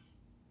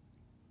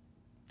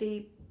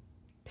the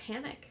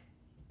panic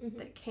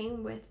that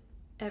came with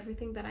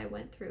everything that I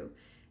went through.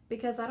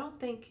 Because I don't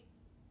think,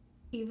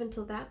 even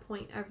till that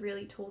point, I've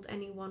really told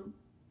anyone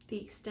the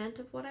extent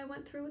of what I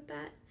went through with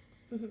that.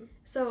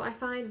 So I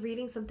find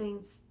reading some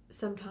things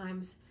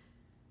sometimes,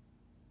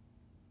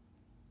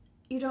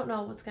 you don't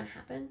know what's going to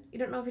happen. You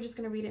don't know if you're just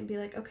going to read it and be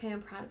like, okay,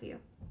 I'm proud of you.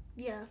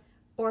 Yeah.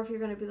 Or if you're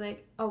going to be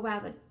like, oh, wow,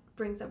 that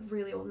brings up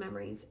really old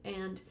memories.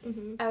 And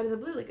out of the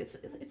blue, like, it's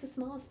the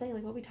smallest thing.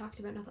 Like, what we talked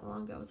about not that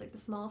long ago was, like, the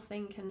smallest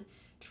thing can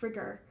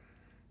trigger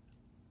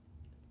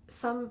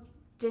some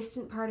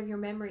distant part of your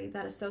memory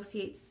that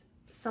associates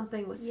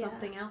something with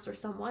something else or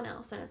someone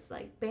else. And it's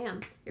like, bam,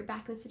 you're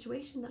back in the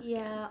situation.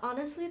 Yeah,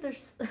 honestly,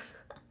 there's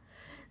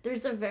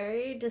a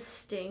very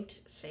distinct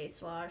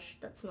face wash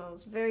that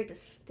smells very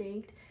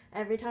distinct.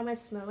 Every time I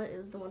smell it, it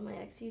was the one my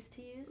ex used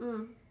to use.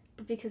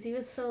 But because he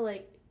was so,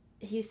 like,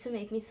 he used to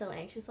make me so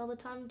anxious all the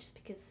time, just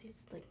because he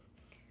was like,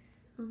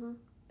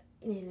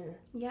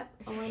 Yep.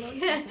 Oh, I know what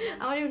you're talking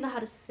about. I don't even know how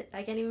to say,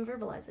 I can't even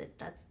verbalize it.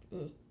 That's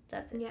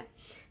it. Yeah.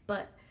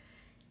 But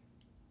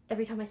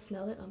every time I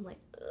smell it, I'm like,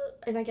 ugh,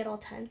 and I get all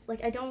tense.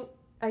 Like, I don't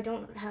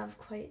have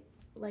quite,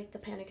 like, the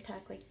panic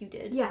attack like you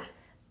did. Yeah.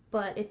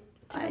 But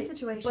different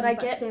situation,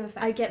 but same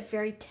effect. I get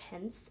very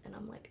tense, and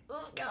I'm like,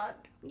 oh God.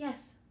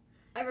 Yes.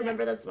 I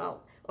remember that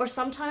smell. Or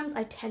sometimes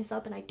I tense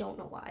up and I don't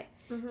know why.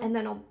 And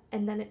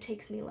then it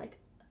takes me like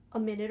a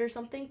minute or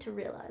something to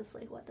realize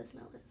like what the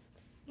smell is.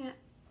 Yeah.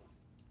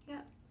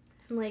 Yeah.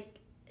 And like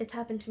it's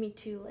happened to me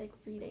too, like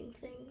reading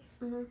things.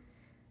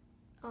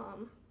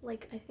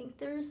 Like I think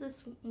there's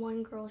this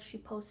one girl, she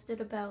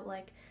posted about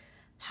like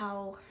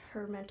how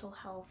her mental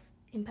health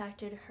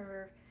impacted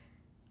her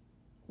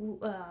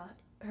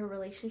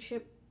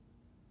relationship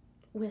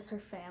with her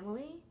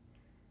family.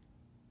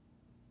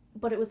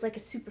 But it was like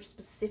a super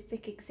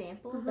specific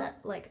example that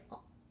like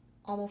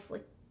almost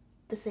like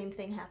the same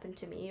thing happened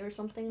to me or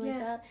something like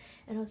that.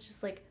 And I was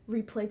just like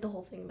replayed the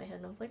whole thing in my head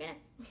and I was like,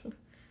 That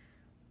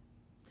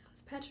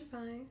was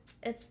petrifying.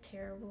 It's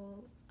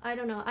terrible. I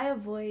don't know. I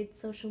avoid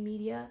social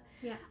media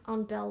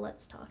on Belle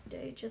Let's Talk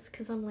Day just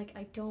because I'm like,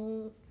 I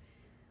don't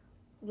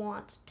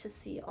want to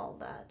see all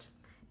that.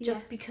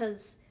 Just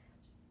because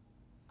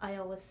I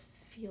always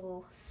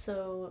feel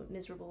so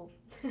miserable.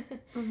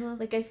 Mm-hmm.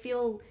 Like, I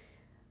feel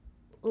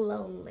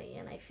lonely,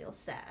 and I feel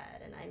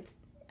sad, and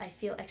I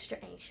feel extra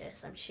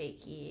anxious. I'm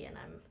shaky, and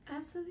I'm...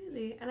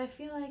 Absolutely. And I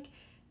feel like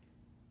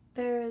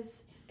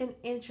there's an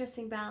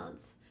interesting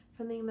balance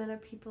from the amount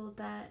of people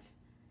that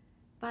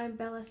find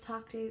Bella's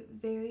talk to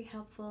very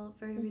helpful,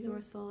 very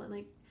resourceful, and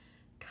like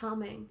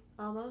calming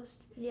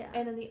almost. Yeah.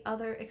 And then the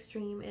other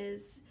extreme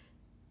is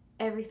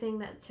everything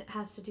that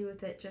has to do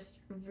with it just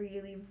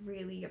really,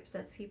 really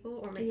upsets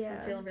people or makes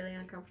them feel really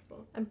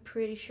uncomfortable. I'm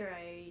pretty sure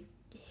I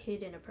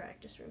hid in a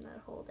practice room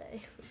that whole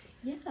day.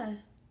 Yeah.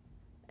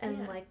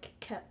 And like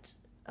kept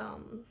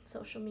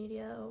social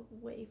media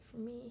away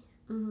from me.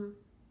 Mm-hmm.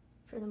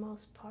 For the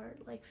most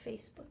part, like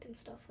Facebook and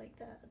stuff like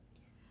that.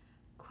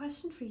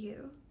 Question for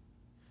you.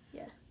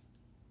 Yeah.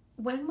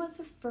 When was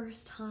the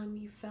first time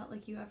you felt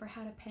like you ever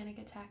had a panic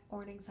attack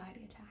or an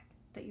anxiety attack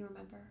that you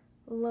remember?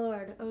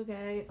 Lord,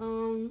 okay.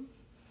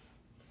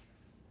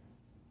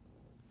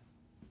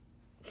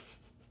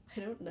 I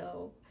don't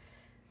know.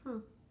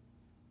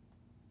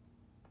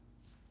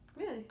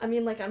 Really? I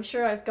mean, like, I'm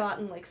sure I've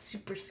gotten, like,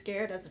 super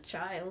scared as a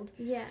child.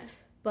 Yeah.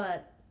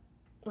 But,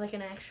 like,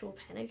 an actual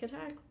panic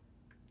attack?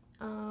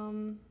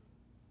 Not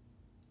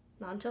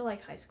until,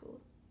 like, high school,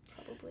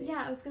 probably.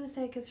 Yeah, I was going to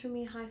say, because for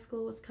me, high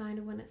school was kind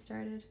of when it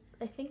started.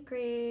 I think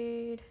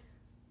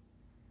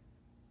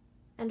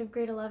end of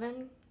grade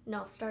 11?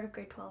 No, start of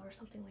grade 12 or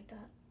something like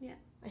that. Yeah.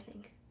 I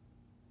think.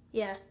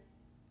 Yeah,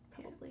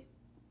 probably.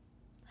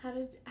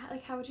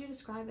 How would you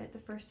describe it the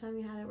first time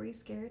you had it? Were you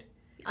scared?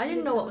 I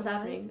didn't know what was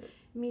happening.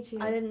 Me too.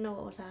 I didn't know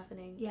what was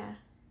happening. Yeah.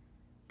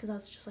 Because I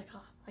was just like,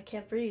 oh, I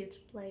can't breathe.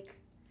 Like,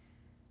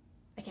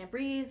 I can't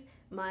breathe.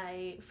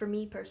 For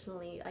me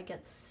personally, I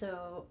get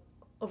so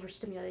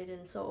overstimulated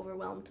and so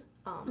overwhelmed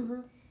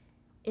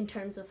in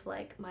terms of,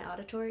 like, my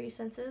auditory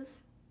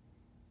senses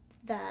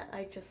that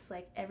I just,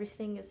 like,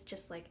 everything is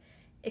just, like,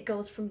 it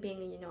goes from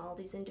being, all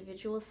these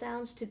individual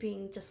sounds to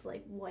being just,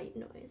 like, white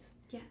noise.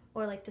 Yeah.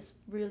 Or, like, this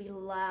really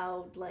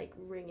loud, like,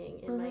 ringing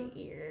in my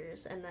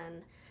ears. And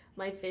then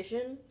my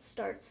vision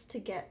starts to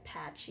get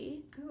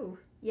patchy. Ooh.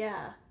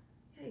 Yeah.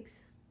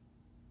 Yikes.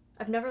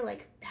 I've never,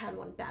 like, had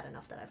one bad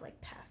enough that I've,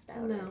 like, passed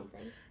out or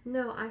anything.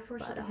 No, I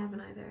fortunately haven't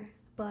either.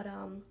 But,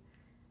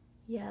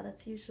 yeah,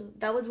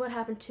 that was what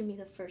happened to me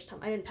the first time.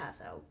 I didn't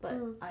pass out, but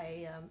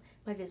my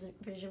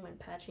vision went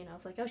patchy, and I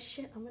was like, oh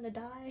shit, I'm gonna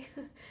die.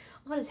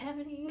 What is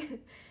happening?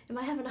 Am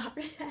I having a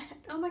heart attack?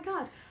 Oh my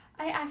god.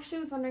 I actually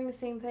was wondering the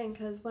same thing,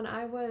 because when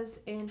I was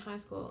in high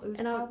school, it was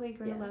probably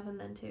grade 11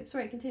 then too.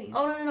 Sorry, continue.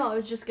 Oh, no, I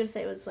was just gonna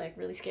say it was, like,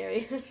 really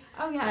scary.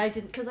 Oh, yeah. And I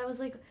didn't, because I was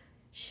like,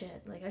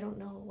 shit, like, I don't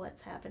know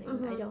what's happening.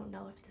 I don't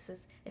know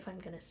if I'm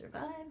gonna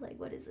survive, like,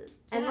 what is this?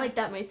 Yeah. And, like,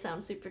 that might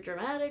sound super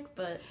dramatic,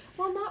 but...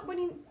 Well, not when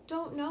you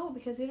don't know,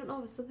 because you don't know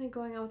if it's something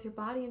going on with your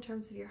body in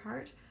terms of your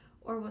heart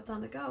or what's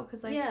on the go.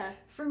 Because, like,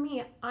 for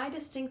me, I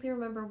distinctly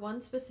remember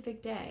one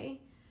specific day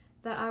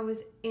that I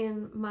was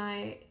in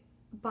my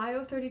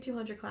Bio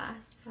 3200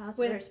 class. Oh, that's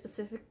very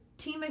specific.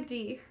 T.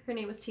 McD. Her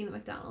name was Tina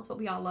McDonald, but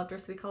we all loved her,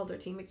 so we called her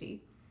T.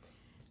 McD.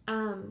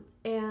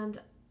 And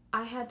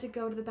I had to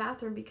go to the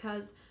bathroom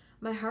because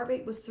my heart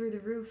rate was through the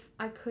roof.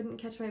 I couldn't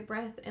catch my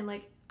breath, and,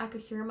 like, I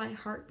could hear my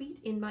heartbeat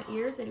in my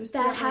ears, and it was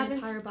throughout my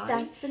entire body.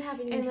 That's been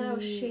happening and to me. And then I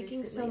was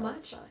shaking so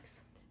much.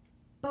 Sucks.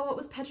 But what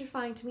was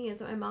petrifying to me is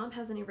that my mom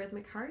has an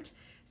arrhythmic heart,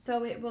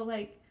 so it will,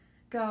 like,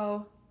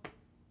 go...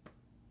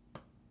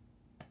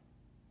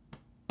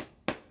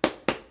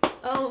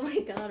 Oh my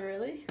god,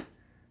 really?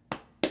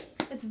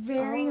 It's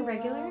very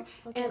irregular, wow.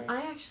 Okay. and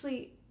I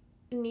actually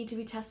need to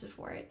be tested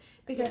for it,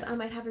 because I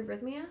might have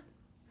arrhythmia.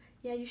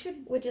 Yeah, you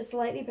should. Which is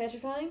slightly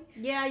petrifying.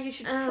 Yeah, you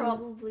should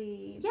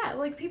probably. Yeah,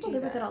 like, people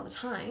live with it all the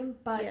time,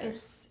 but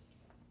it's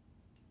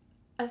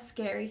a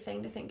scary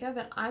thing to think of,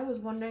 and I was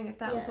wondering if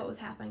that was what was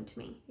happening to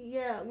me.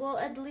 Yeah, well,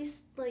 at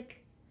least,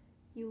 like,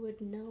 you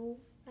would know,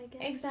 I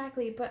guess.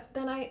 Exactly, but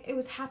then it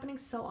was happening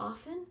so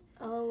often.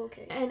 Oh,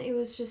 okay. And it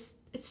was just,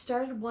 it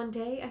started one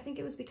day. I think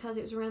it was because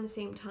it was around the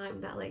same time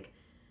that, like,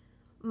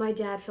 my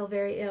dad fell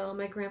very ill,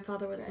 my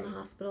grandfather was in the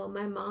hospital,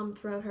 my mom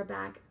threw out her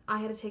back. I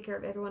had to take care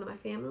of everyone in my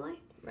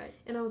family. Right.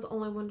 And I was the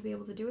only one to be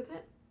able to do with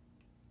it.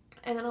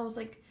 And then I was,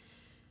 like,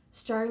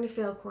 starting to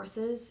fail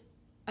courses.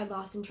 I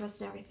lost interest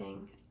in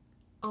everything.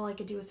 All I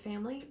could do was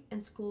family,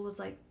 and school was,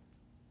 like,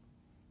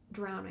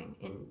 drowning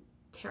in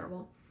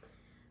terrible.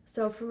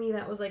 So for me,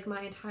 that was, like,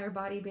 my entire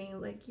body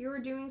being like, you're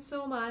doing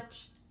so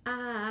much.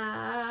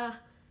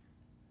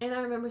 And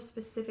I remember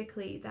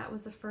specifically that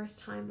was the first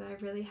time that I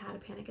really had a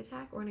panic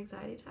attack or an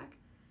anxiety attack.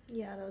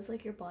 Yeah, that was,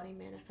 like, your body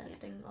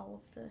manifesting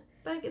all of the...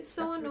 But it's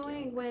so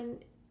annoying when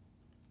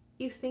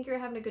you think you're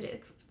having a good day.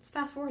 Like,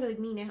 fast forward to, like,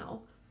 me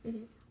now.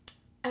 Mm-hmm.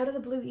 Out of the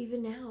blue,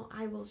 even now,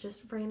 I will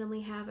just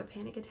randomly have a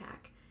panic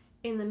attack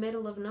in the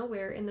middle of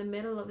nowhere, in the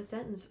middle of a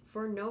sentence,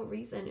 for no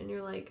reason. And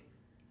you're like,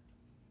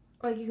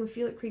 or, like, you can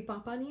feel it creep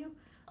up on you.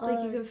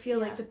 Like, you can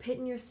feel, like, the pit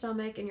in your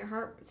stomach, and your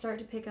heart start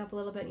to pick up a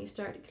little bit, and you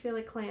start to feel,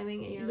 like,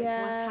 clamming, and you're like,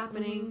 what's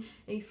happening?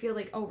 And you feel,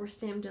 like,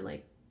 overstimmed and,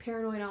 like,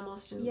 paranoid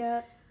almost. And I'm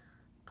like,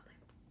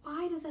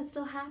 Why does that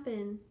still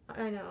happen?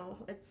 I know,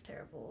 it's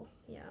terrible.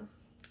 Yeah.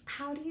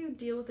 How do you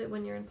deal with it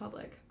when you're in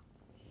public?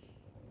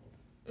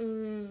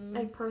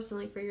 Like,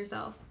 personally, for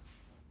yourself?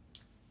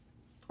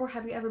 Or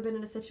have you ever been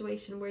in a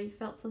situation where you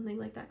felt something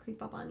like that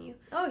creep up on you?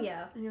 Oh,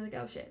 yeah. And you're like,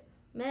 oh, shit.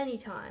 Many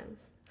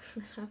times.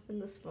 It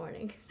happened this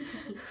morning.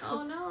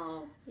 Oh,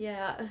 no.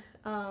 Yeah.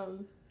 But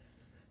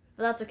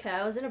that's okay.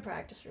 I was in a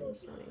practice room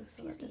this morning,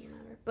 so it doesn't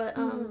matter. But,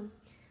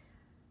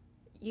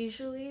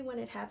 usually when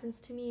it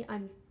happens to me,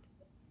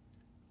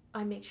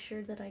 I make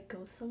sure that I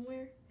go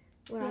somewhere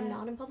where I'm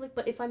not in public.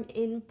 But if I'm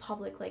in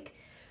public, like,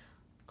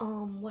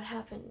 what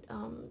happened?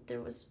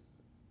 There was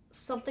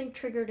something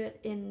triggered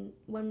it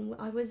when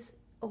I was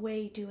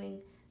away doing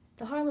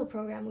the Harlow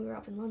program. We were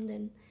up in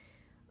London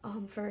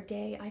for a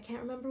day. I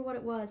can't remember what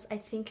it was. I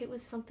think it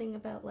was something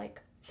about,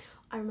 like,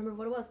 I remember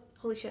what it was.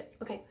 Holy shit.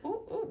 Okay.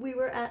 Ooh. We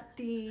were at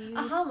the...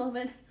 Aha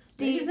moment.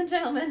 Ladies and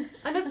gentlemen.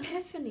 An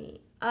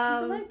epiphany. It's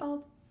a light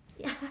bulb.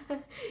 Yeah.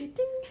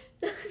 Ding.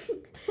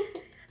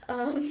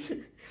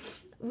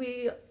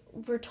 We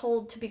were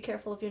told to be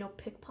careful of,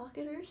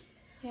 pickpocketers.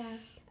 Yeah.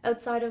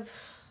 Outside of...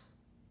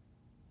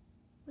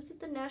 Was it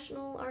the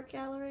National Art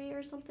Gallery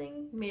or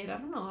something? I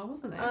don't know. I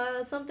wasn't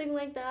there. Something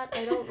like that.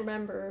 I don't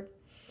remember.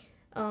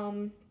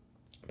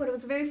 But it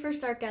was the very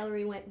first art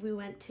gallery we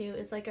went to. It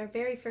was, like, our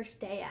very first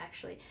day,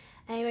 actually.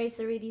 Anyways,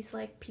 there were these,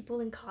 like, people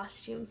in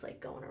costumes,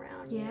 like, going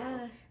around, you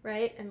know,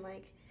 right? And,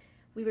 like,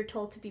 we were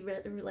told to be,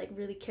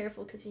 really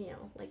careful because,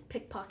 like,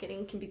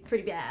 pickpocketing can be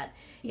pretty bad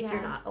if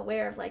you're not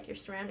aware of, like, your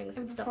surroundings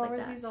and stuff like that.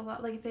 Performers use a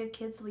lot, like, if they have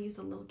kids, they'll use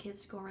the little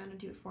kids to go around and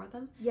do it for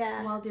them.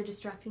 Yeah. While they're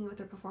distracting you with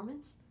their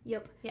performance.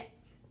 Yep. Yeah.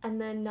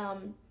 And then,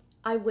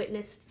 I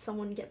witnessed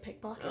someone get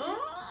pickpocketed.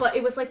 But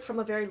it was, like, from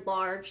a very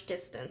large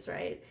distance,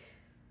 right?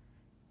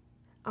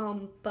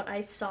 But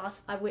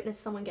I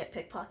witnessed someone get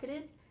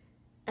pickpocketed,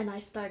 and I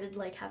started,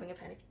 like, having a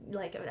panic.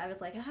 Like, I was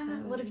like,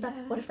 what if that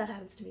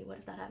happens to me? What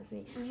if that happens to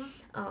me?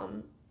 Mm-hmm.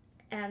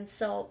 And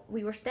so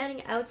we were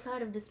standing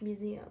outside of this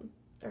museum,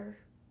 or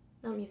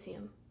not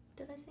museum.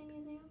 Did I say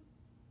museum?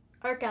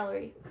 Art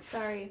gallery.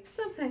 Sorry.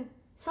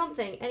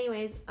 Something.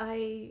 Anyways,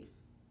 I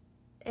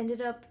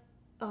ended up,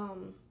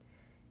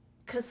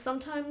 because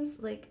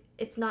sometimes, like,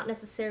 it's not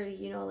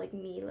necessarily, like,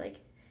 me, like,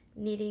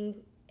 needing,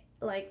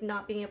 like,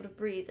 not being able to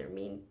breathe or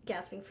me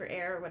gasping for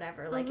air or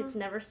whatever. Like, it's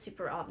never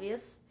super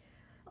obvious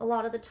a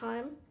lot of the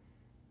time.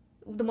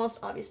 The most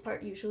obvious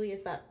part usually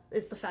is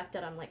the fact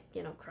that I'm, like,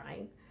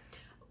 crying.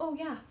 Oh,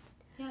 yeah.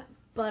 Yeah.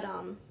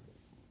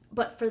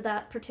 But for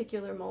that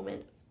particular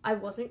moment, I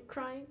wasn't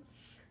crying.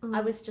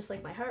 I was just,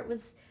 like, my heart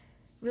was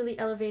really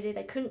elevated.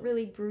 I couldn't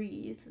really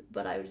breathe,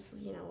 but I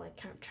was, like,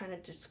 kind of trying to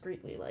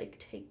discreetly, like,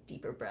 take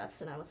deeper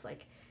breaths, and I was,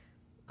 like,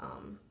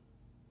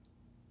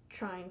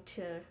 trying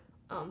to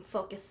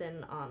focus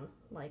in on,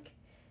 like,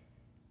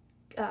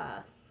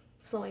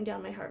 slowing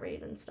down my heart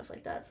rate and stuff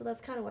like that. So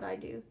that's kind of what I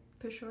do.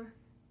 For sure.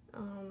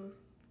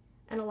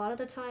 And a lot of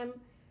the time,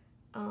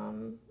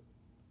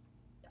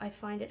 I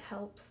find it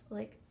helps,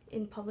 like,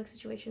 in public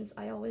situations,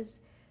 I always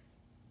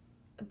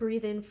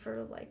breathe in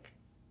for, like,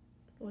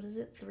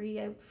 3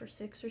 out for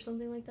 6 or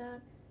something like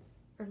that?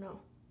 Or no.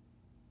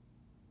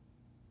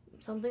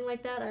 Something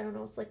like that. I don't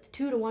know. It's like the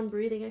 2-to-1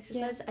 breathing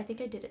exercise. Yeah. I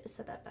think I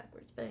said that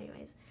backwards. But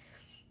anyways.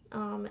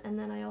 And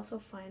then I also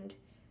find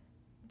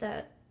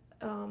that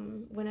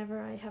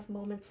whenever I have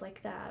moments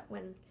like that,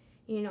 when,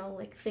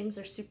 like, things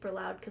are super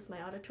loud because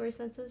my auditory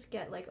senses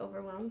get, like,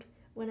 overwhelmed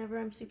whenever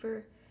I'm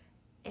super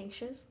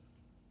anxious.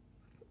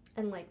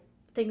 And, like,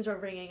 things are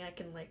ringing, I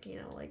can, like,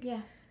 like...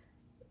 Yes.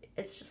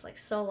 It's just, like,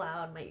 so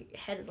loud. My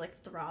head is,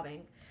 like,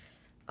 throbbing.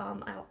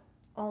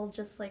 I'll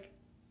just, like...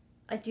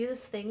 I do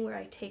this thing where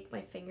I take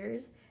my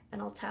fingers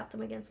and I'll tap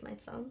them against my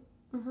thumb.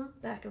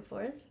 Back and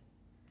forth.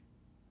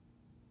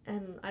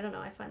 And I don't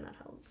know, I find that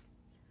helps.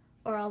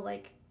 Or I'll,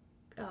 like...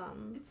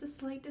 It's a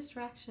slight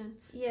distraction.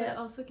 Yeah. But it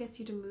also gets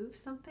you to move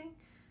something.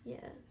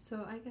 Yeah.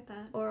 So I get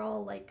that. Or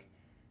I'll, like,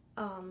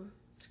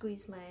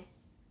 squeeze my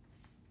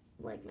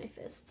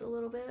fists a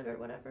little bit or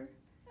whatever.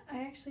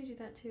 I actually do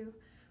that too.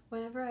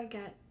 Whenever I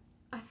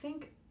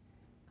think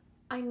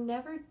I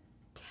never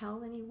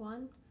tell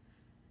anyone.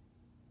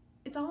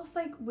 It's almost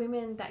like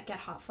women that get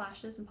hot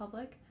flashes in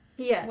public.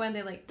 Yeah. When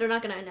they, like... They're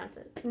not gonna announce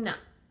it. No.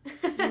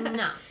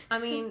 No. I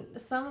mean,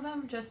 some of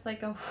them just,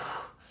 like, go,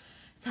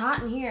 it's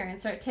hot in here, and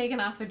start taking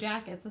off their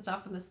jackets and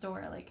stuff in the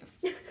store, like,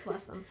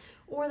 bless them.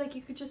 Or, like,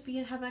 you could just be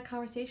having a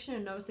conversation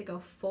and notice they go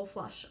full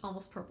flush,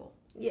 almost purple.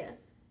 Yeah.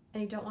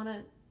 And you don't want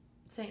to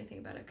say anything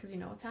about it because you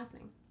know what's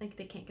happening. Like,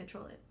 they can't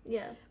control it.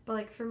 Yeah. But,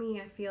 like, for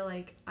me, I feel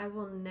like I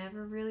will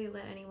never really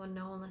let anyone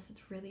know unless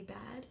it's really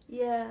bad.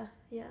 Yeah.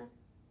 Yeah.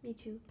 Me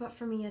too. But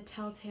for me, a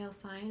telltale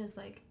sign is,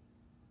 like,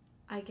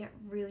 I get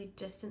really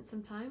distant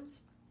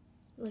sometimes.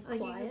 Like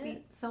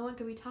quiet? Someone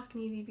could be talking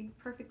to you, you'd be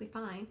perfectly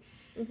fine.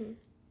 Mm-hmm.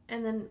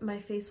 And then my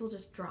face will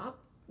just drop.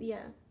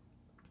 Yeah.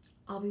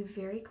 I'll be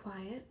very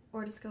quiet,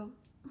 or just go,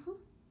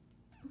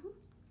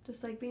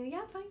 just, like, being,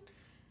 yeah,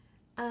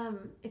 fine.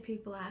 If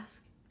people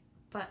ask.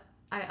 But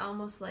I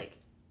almost, like,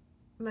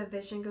 my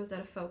vision goes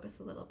out of focus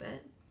a little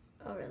bit.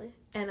 Oh, really?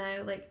 And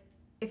I, like,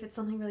 if it's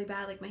something really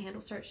bad, like my hand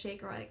will start to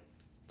shake, or I like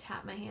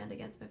tap my hand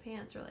against my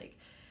pants, or like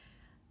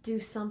do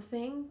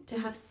something to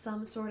have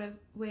some sort of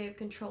way of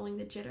controlling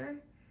the jitter.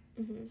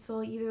 So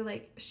I'll either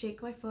like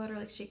shake my foot or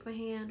like shake my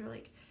hand or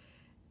like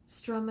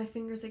strum my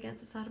fingers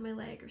against the side of my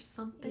leg or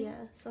something.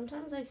 Yeah,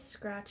 sometimes I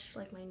scratch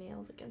like my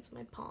nails against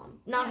my palm.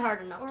 Not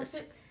hard enough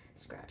to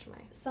scratch my...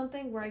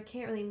 Something where I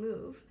can't really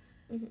move.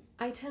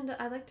 I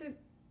like to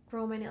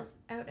grow my nails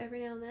out every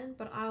now and then,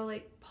 but I'll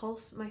like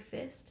pulse my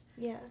fist.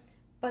 Yeah.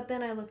 But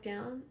then I look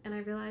down and I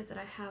realize that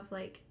I have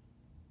like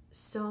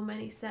so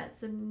many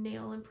sets of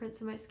nail imprints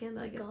in my skin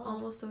that like it's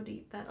almost so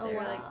deep that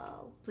they're like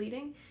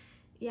bleeding.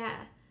 Yeah.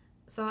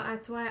 So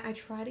that's why I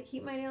try to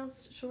keep my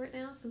nails short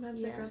now.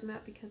 Sometimes I grow them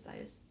out because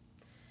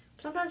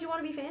sometimes you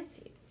want to be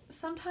fancy.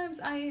 Sometimes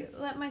I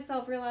let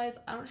myself realize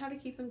I don't have to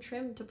keep them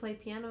trimmed to play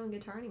piano and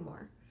guitar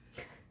anymore.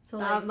 So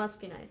that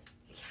must be nice.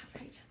 Yeah,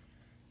 right.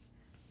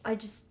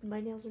 My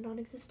nails are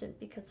non-existent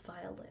because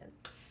violin.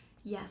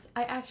 Yes,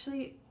 I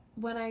actually,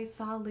 when I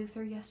saw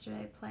Luther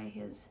yesterday play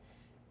his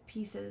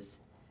pieces,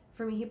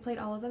 for me, he played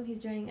all of them. He's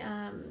doing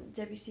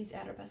Debussy's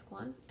Arabesque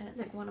 1, and it's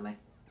like one of my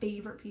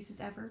favorite pieces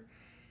ever.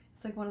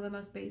 It's like one of the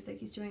most basic.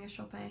 He's doing a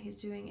Chopin. He's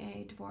doing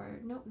a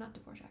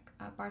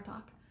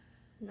Bartók.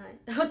 Nice.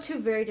 Oh, two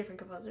very different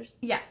composers.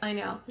 Yeah, I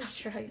know. Not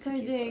sure how you. So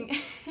he's doing.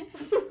 I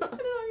don't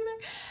know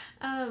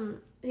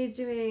either. He's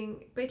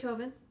doing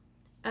Beethoven,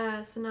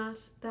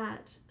 sonata.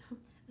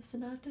 It's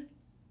an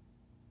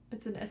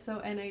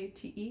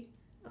sonate.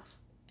 Oh.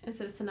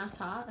 Instead of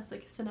sonata, it's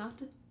like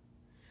sonata.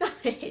 I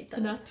hate that.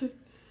 Sonata.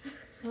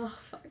 Oh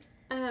fuck.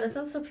 That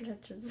sounds so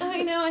pretentious.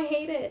 I know, I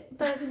hate it.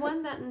 But it's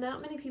one that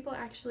not many people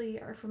actually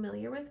are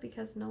familiar with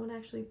because no one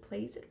actually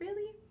plays it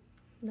really.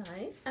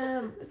 Nice.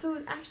 So it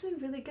was actually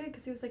really good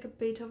because it was like a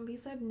Beethoven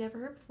piece I've never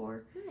heard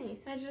before. Nice.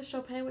 I did a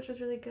Chopin, which was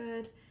really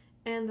good.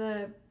 And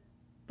the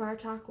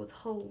Bartók was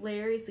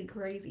hilariously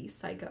crazy,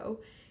 psycho.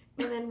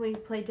 And then when he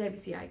played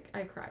Debussy,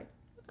 I cried.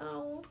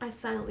 Oh. I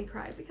silently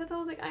cried because I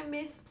was like, I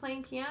miss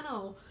playing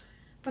piano.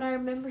 But I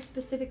remember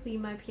specifically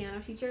my piano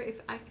teacher,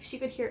 if she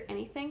could hear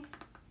anything,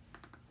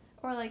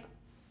 or like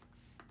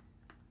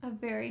a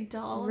very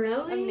dull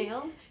amount of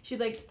nails,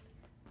 she'd like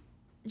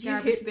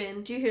garbage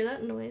bin. Do you hear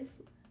that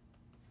noise?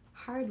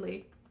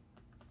 Hardly.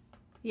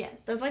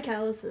 Yes. That's my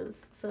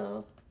calluses.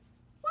 So.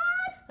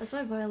 What? That's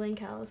my violin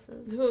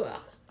calluses.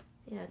 Ugh.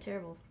 Yeah,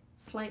 terrible.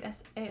 Slight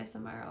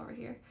ASMR over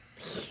here.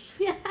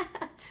 Yeah.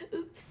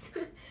 Oops.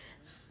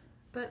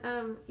 But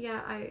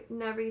yeah, I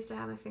never used to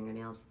have my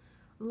fingernails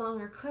long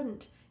or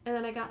couldn't, and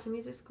then I got to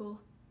music school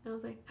and I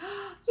was like,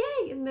 oh,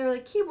 yay! And they were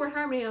like keyboard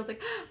harmony, and I was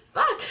like,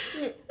 fuck.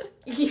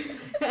 Ew.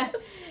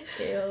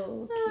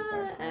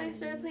 And I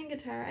started playing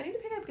guitar. I need to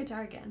pick up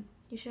guitar again.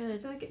 You should. I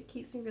feel like it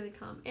keeps me really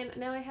calm. And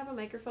now I have a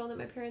microphone that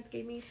my parents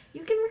gave me.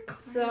 You can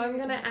record. So I'm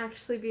gonna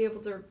actually be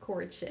able to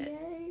record shit.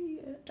 Yay!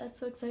 That's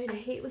so exciting. I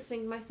hate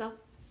listening to myself.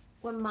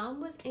 When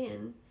Mom was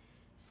in,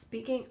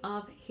 speaking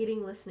of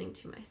hating listening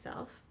to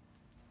myself,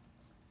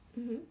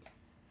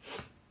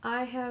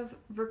 I have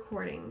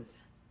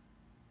recordings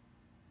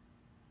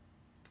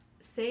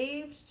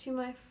saved to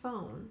my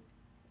phone,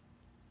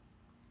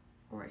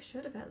 or I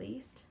should have at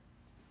least.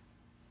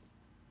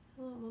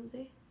 Hello,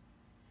 Mumsy.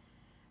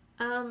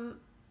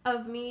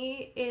 Of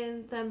me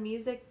in the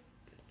music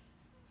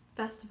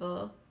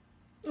festival.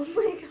 Oh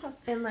my god.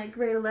 In like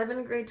grade 11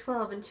 and grade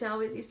 12, and she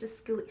always used to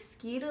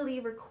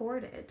skeetily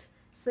record it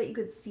so that you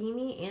could see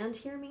me and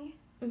hear me.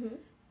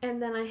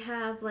 And then I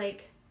have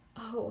like,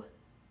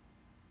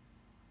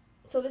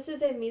 so this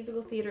is a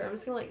musical theater. I'm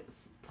just gonna like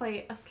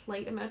play a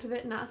slight amount of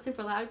it, not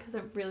super loud because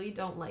I really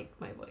don't like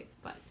my voice,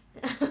 but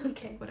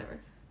okay, whatever.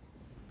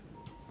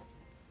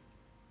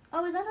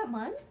 Oh, is that not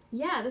mine?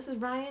 Yeah, this is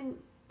Ryan.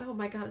 Oh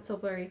my god, it's so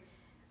blurry.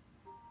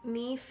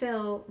 Me,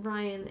 Phil,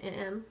 Ryan, and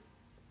M.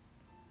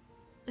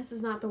 This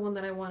is not the one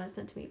that I wanted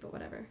sent to me, but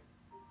whatever.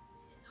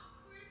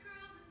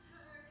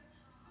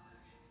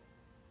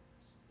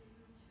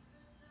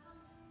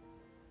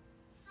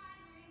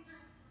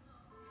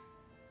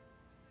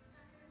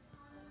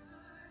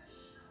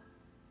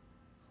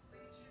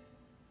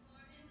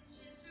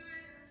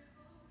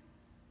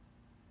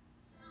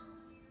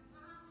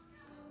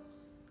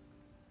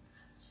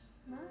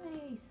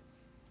 Nice.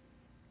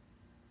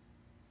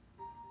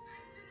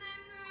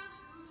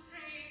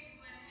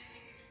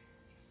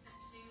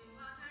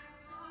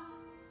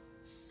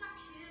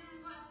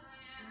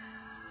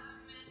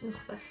 Ugh,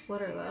 that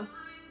flutter though.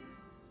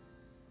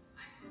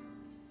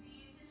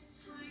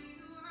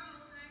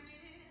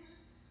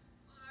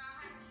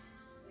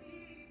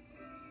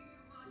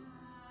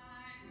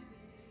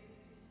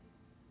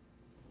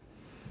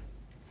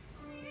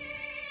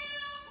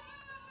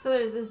 So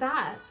there's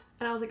that.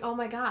 And I was like, oh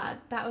my god,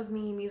 that was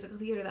me in musical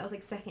theater. That was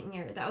like second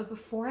year. That was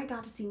before I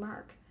got to see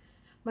Mark.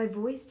 My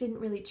voice didn't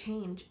really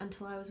change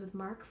until I was with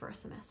Mark for a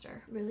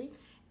semester. Really?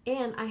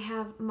 And I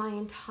have my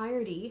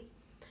entirety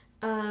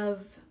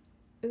of...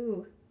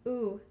 Ooh.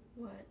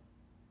 What?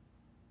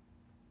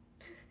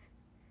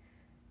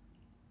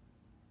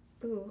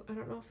 Ooh, I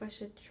don't know if I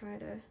should try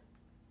to...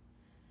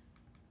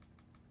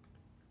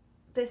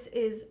 This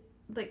is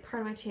like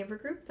part of my chamber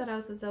group that I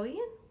was with Zoe in.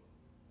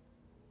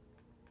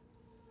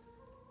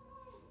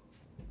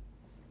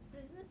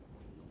 What is it?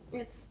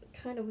 It's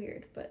kind of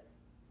weird, but.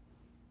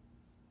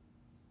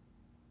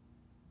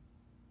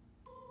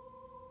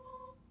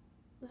 Oh,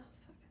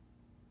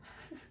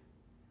 fuck.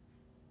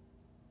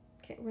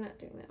 Okay, we're not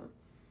doing that one.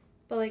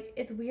 But, like,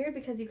 it's weird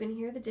because you can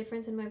hear the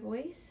difference in my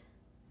voice.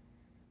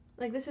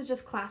 Like, this is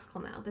just classical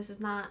now. This is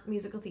not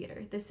musical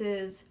theater. This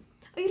is...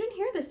 Oh, you didn't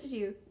hear this, did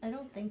you? I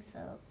don't think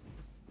so.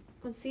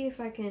 Let's see if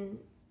I can...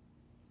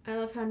 I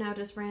love how now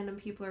just random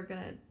people are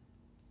gonna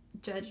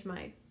judge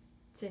my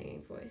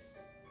singing voice.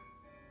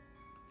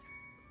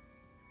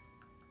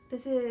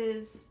 This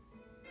is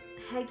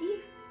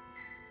Heggie.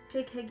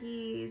 Jake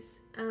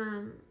Heggie's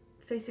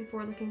Facing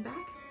Forward Looking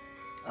Back.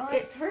 Oh,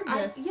 I've heard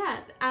this. Yeah,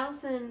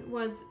 Allison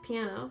was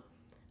piano.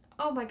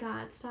 Oh my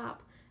god,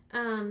 stop.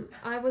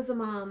 I was the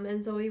mom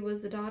and Zoe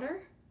was the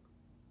daughter.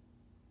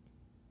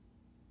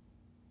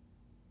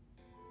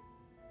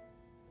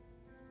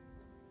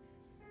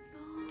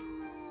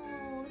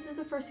 Oh, this is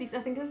the first piece. I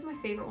think this is my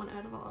favorite one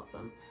out of all of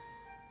them.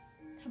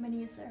 How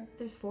many is there?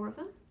 There's 4 of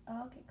them.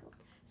 Oh, okay, cool.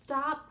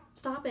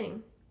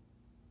 Stopping.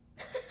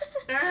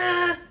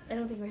 I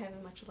don't think we're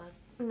having much luck.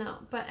 No,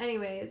 but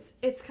anyways,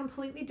 it's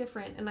completely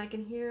different, and I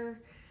can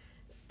hear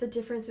the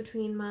difference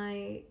between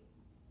my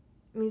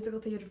musical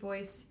theater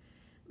voice,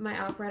 my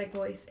operatic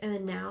voice, and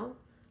then now,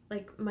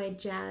 like, my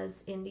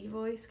jazz indie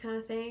voice kind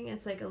of thing.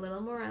 It's, like, a little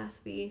more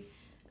raspy,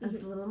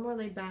 it's a little more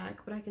laid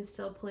back, but I can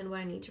still pull in what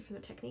I need to for the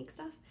technique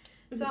stuff.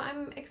 So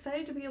I'm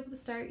excited to be able to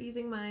start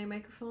using my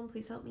microphone.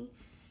 Please help me.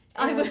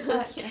 I would.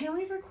 Can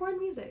we record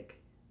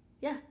music?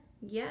 Yeah.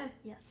 Yeah.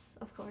 Yes,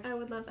 of course. I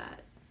would love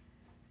that.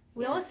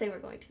 We always say we're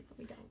going to, but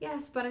we don't.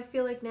 Yes, but I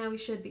feel like now we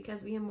should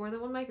because we have more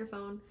than one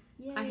microphone.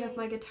 Yay. I have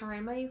my guitar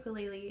and my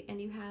ukulele,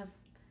 and you have...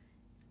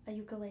 a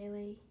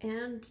ukulele.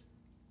 And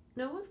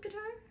Noah's guitar?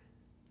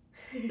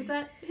 Is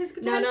that his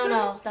guitar?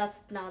 No.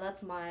 That's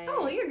mine.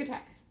 Oh, your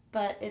guitar.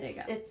 But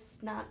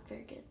it's not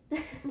very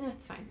good.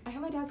 That's fine. I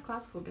have my dad's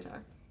classical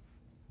guitar.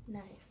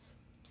 Nice.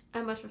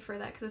 I much prefer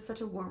that because it's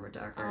such a warmer,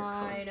 darker,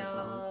 I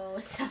colorful know.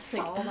 It sounds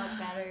so much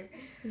better.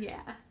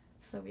 Yeah.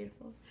 It's so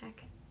beautiful.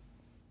 Heck.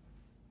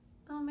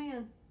 Oh,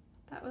 man.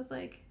 That was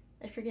like...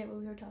 I forget what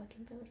we were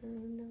talking about. I don't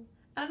even know.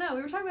 I don't know.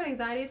 We were talking about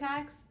anxiety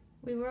attacks.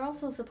 We were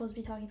also supposed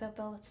to be talking about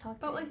Belle Let's Talk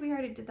But, Today. like, we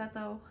already did that,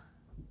 though.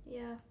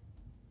 Yeah.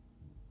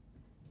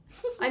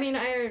 I mean,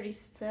 I already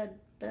said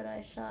that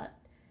I thought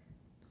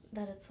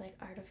that it's, like,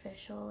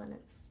 artificial and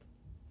it's...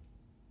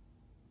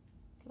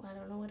 I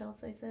don't know what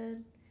else I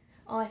said.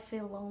 Oh, I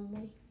feel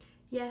lonely.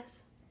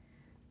 Yes.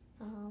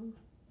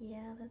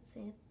 Yeah, that's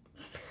it.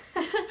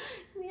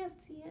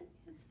 That's it.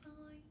 It's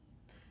fine.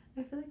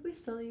 I feel like we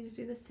still need to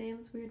do the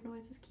Sam's Weird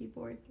Noises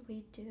keyboard.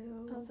 We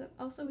do.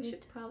 Also we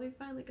should probably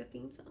find, like, a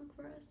theme song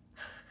for us.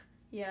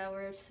 Yeah,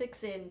 we're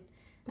 6 in.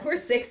 We're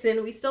 6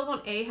 in. We still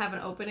don't A, have an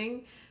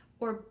opening,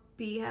 or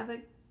B, have a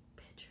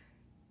picture.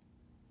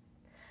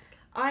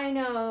 I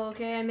know,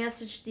 okay? I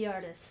messaged the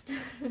artist.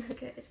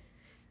 Good.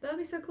 That would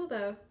be so cool,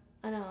 though.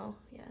 I know,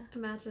 yeah.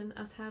 Imagine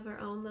us have our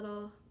own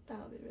little That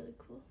would be really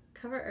cool.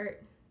 cover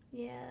art.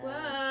 Yeah.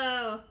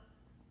 Whoa.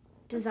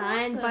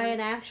 Designed That's by awesome. an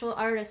actual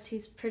artist.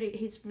 He's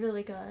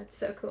really good.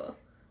 So cool.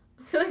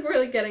 I feel like we're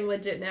really getting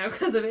legit now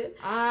because of it.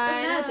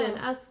 Imagine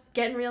us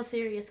getting real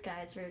serious,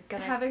 guys. We're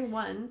gonna having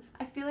one.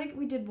 I feel like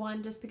we did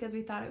one just because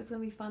we thought it was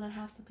going to be fun and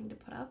have something to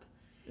put up.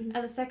 Mhm.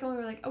 And the second one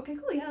we were like, okay,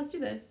 cool, yeah, let's do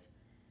this.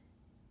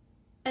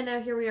 And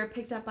now here we are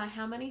picked up by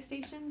how many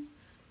stations?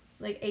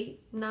 Like 8,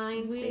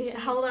 9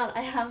 stations? Hold on,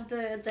 I have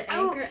the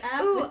Anchor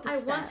app with the I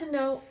want stats. to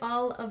know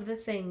all of the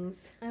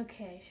things.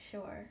 Okay,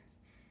 sure.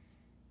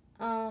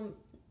 Our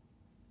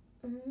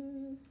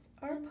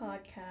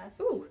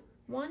podcast. Ooh,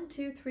 1,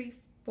 2, 3,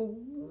 4.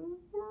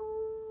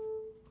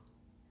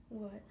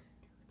 What?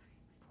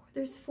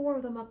 There's 4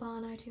 of them up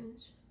on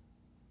iTunes.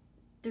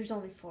 There's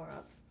only 4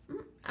 up.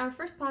 Our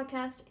first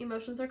podcast,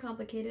 Emotions Are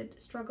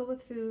Complicated, Struggle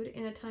with Food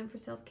in a Time for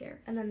Self-Care.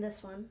 And then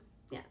this one.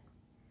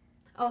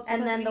 Oh, it's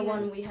And because then the we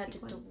one had we had to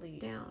take one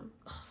delete. down.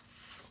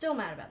 Still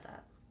mad about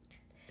that.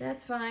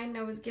 That's fine.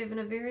 I was given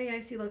a very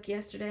icy look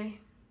yesterday.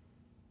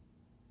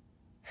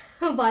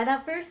 By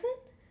that person?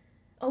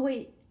 Oh,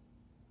 wait.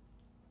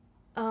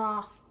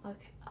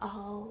 Okay.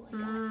 Oh, I got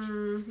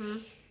Mm-hmm.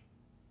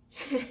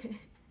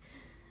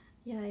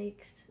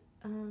 Yikes.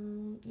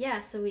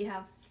 Yeah, so we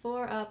have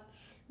 4 up.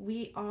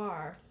 We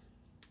are...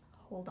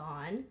 Hold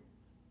on.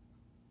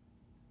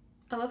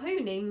 I love how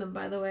you name them,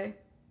 by the way.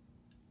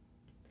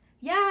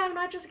 Yeah, I'm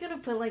not just gonna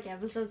put, like,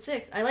 episode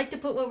 6. I like to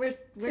put what we're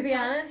To be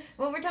honest,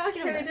 what we're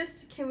talking about.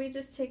 can we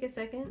just take a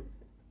second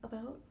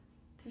about?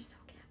 There's no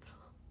capital.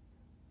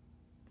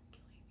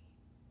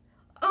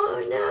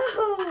 Oh,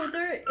 no!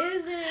 There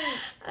isn't!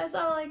 I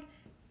saw, like,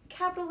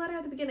 capital letter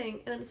at the beginning,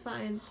 and then it's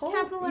fine.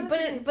 Capital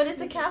letter. But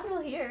it's a capital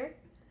here.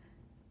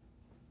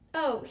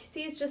 Oh,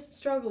 see, it's just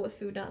struggle with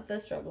food, not the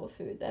struggle with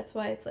food. That's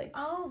why it's like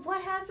Oh,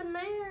 what happened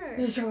there?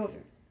 the struggle with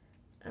food.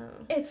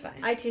 Oh. It's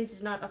fine. iTunes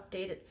does not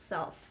update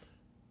itself.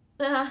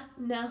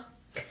 No.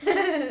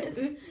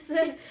 Oops.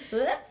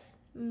 Whoops.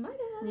 My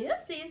bad.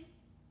 Oopsies.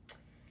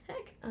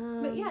 Heck.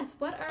 But yes,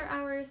 what are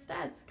our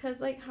stats? Because,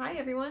 like, hi,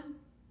 everyone.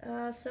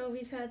 So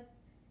we've had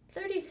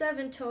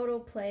 37 total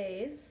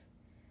plays.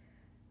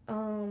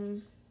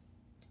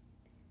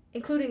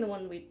 Including the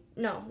one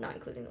not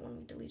including the one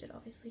we deleted,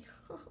 obviously.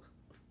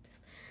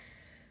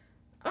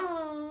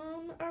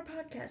 Our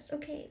podcast.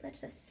 Okay,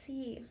 let's just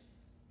see.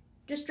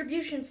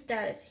 Distribution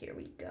status. Here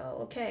we go.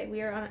 Okay,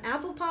 we are on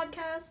Apple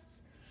Podcasts.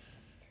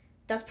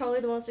 That's probably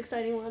the most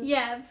exciting one.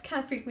 Yeah, it's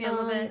kind of freaked me out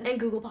a little bit. And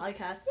Google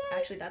Podcasts. Yay.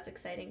 Actually, that's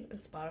exciting.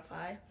 And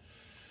Spotify.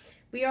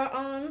 We are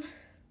on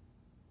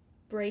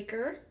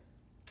Breaker.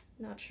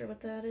 Not sure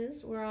what that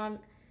is. We're on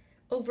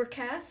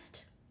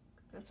Overcast.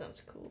 That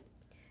sounds cool.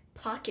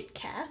 Pocket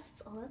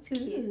Casts. Oh, that's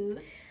cute. Ooh.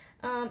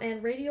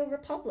 And Radio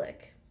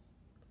Republic.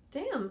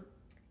 Damn.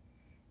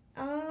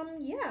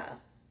 Yeah.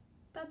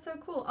 That's so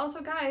cool.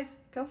 Also, guys,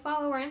 go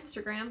follow our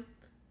Instagram.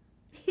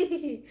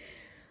 The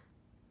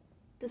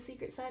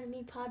Secret Side of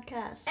Me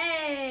podcast.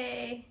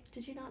 Hey!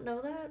 Did you not know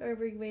that? Or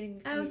were you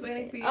waiting for me I was to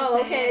waiting say for it? you to Oh,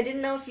 say okay. it. I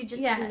didn't know if you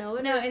just didn't know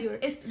it. No, or if you were...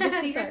 it's the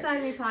Secret Side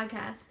of Me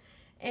podcast.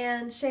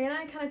 And Shay and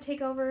I kind of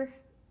take over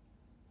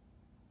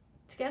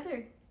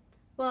together.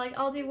 Well, like,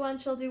 I'll do one,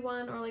 she'll do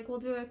one, or, like, we'll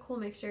do a cool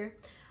mixture.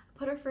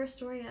 Put our first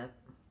story up.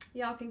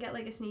 Y'all can get,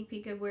 like, a sneak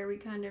peek of where we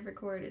kind of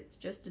record. It's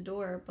just a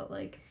door, but,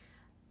 like...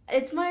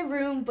 It's my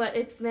room, but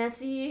it's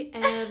messy,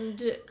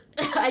 and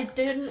I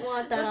didn't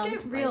want that. Let's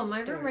get real.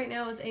 My room right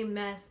now is a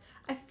mess.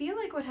 I feel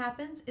like what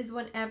happens is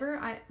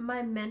whenever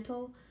my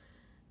mental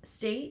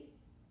state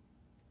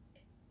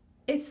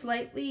is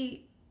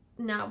slightly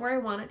not where I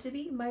want it to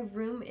be, my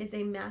room is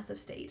a massive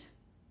state.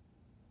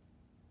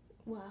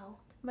 Wow.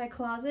 My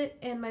closet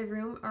and my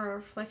room are a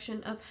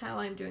reflection of how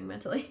I'm doing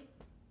mentally.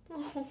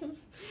 100%.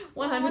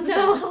 Oh,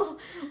 no.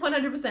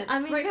 100%. I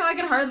mean, right now I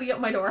can hardly get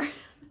my door.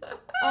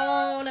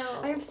 Oh,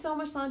 no. I have so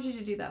much laundry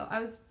to do, though.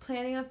 I was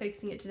planning on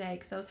fixing it today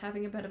because I was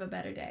having a bit of a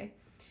better day.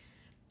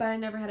 But I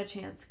never had a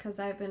chance because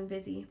I've been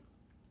busy.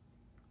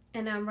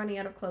 And now I'm running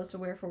out of clothes to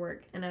wear for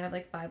work. And I have,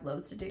 like, 5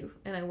 loads to do.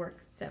 And I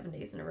work 7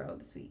 days in a row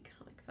this week.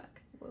 I'm like,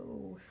 fuck.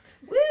 Whoa.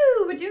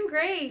 Woo! We're doing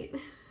great!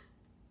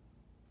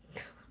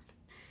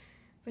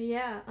 But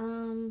yeah,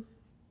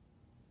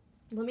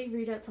 let me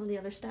read out some of the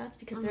other stats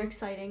because they're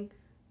exciting.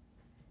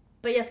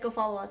 But yes, go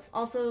follow us.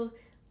 Also,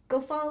 go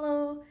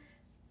follow...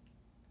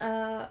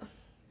 I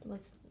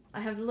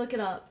have to look it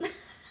up.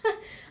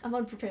 I'm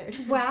unprepared.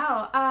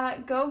 Wow.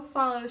 Go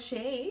follow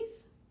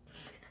Shay's.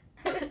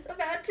 I was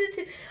about to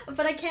do...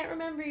 But I can't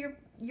remember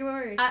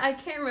yours. I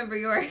can't remember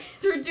yours.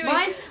 We're doing...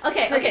 Mine's...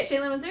 Okay.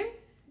 Shaylin Windsor?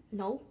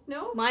 No.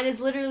 No? Mine is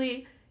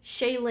literally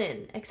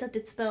Shaylin, except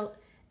it's spelled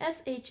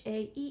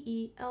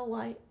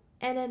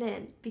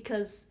ShaeelyNNN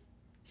because...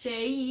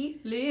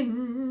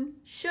 Shaylin.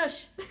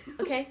 Shush.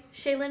 Okay,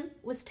 Shaylin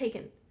was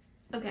taken.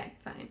 Okay,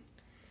 fine.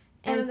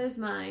 And then there's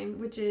mine,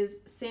 which is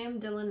Sam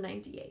Dillon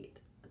 98.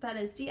 That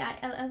is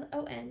DILLON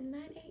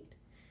 98.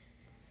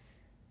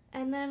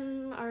 And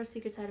then our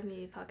Secret Side of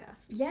Me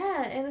podcast.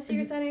 Yeah, and the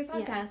Secret Side of Me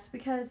podcast.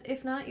 Because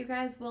if not, you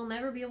guys will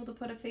never be able to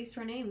put a face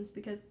to our names.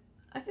 Because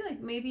I feel like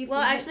maybe if we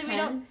hit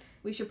 10,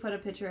 we should put a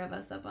picture of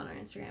us up on our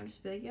Instagram.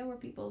 Just be like, yeah, we're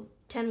people.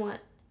 10 what?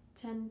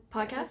 10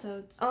 podcasts?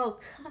 episodes. Oh,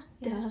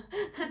 yeah.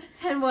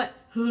 10 what?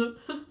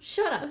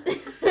 Shut up.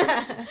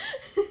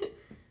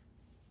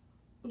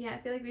 Yeah, I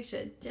feel like we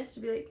should. Just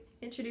to be like,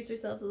 introduce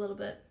ourselves a little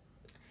bit.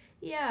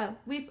 Yeah,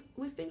 we've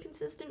been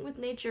consistent with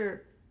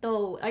nature,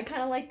 though. I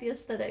kind of like the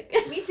aesthetic.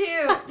 Me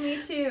too.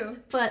 Me too.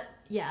 But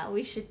yeah,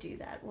 we should do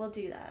that. We'll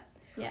do that.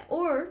 Yeah.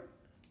 Or,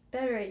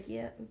 better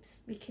idea,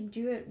 we can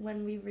do it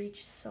when we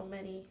reach so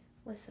many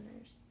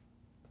listeners.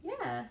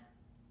 Yeah.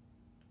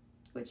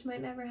 Which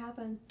might never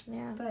happen.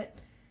 Yeah. But,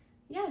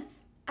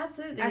 yes,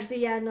 absolutely.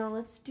 Actually, yeah, no,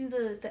 let's do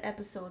the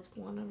episodes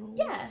one on one.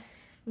 Yeah.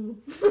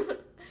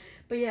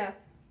 But yeah,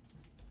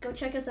 go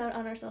check us out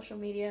on our social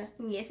media.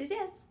 Yes.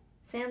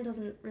 Sam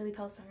doesn't really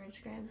post on her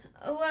Instagram.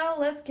 Well,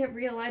 let's get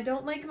real. I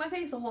don't like my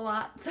face a whole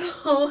lot,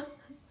 so...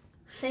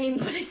 Same,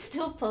 but I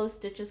still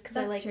post it just because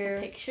I like true.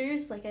 the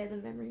pictures, like I have the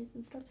memories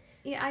and stuff.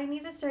 Yeah, I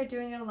need to start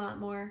doing it a lot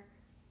more.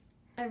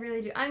 I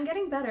really do. I'm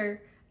getting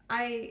better.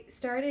 I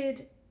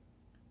started...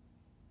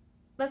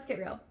 Let's get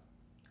real.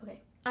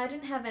 Okay. I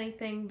didn't have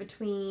anything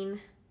between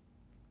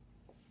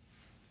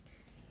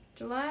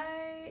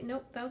July...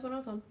 Nope, that was when I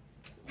was home.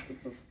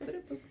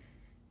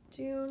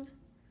 June...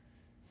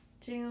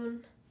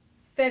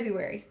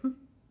 February.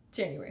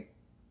 January.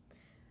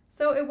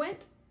 So it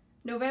went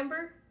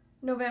November...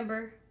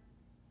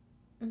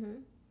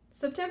 Mm-hmm.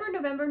 September,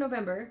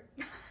 November,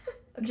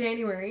 Okay.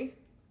 January,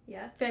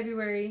 Yeah.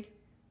 February,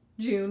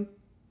 June,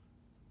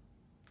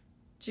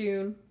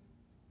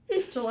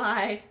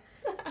 July,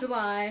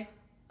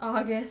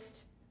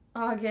 August,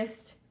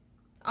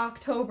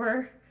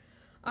 October,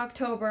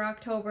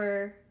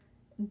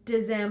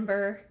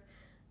 December.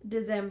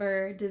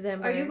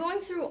 Are you going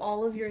through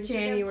all of your Instagram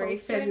January,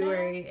 posts right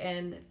February,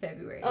 and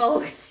February? now?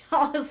 Oh, okay.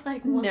 I was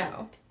like,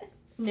 what?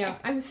 No,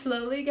 I'm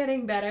slowly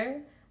getting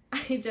better.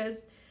 I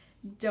just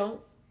don't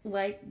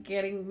like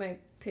getting my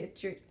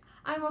picture.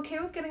 I'm okay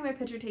with getting my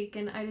picture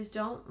taken. I just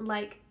don't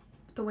like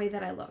the way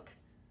that I look.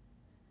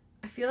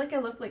 I feel like I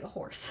look like a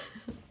horse.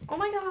 Oh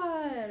my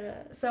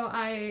god. So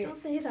I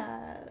Don't say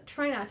that.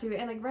 try not to.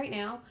 And like right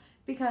now,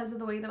 because of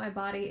the way that my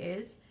body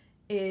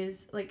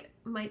is like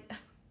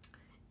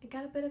I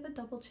got a bit of a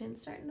double chin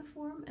starting to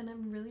form, and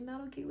I'm really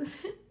not okay with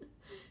it.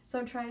 So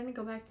I'm trying to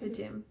go back to the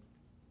gym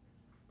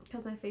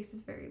because my face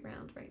is very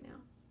round right now,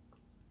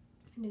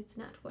 and it's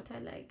not what I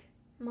like.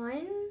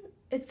 Mine,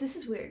 this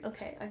is weird.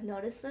 Okay, I've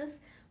noticed this.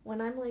 When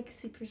I'm like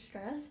super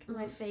stressed,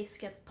 my face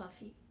gets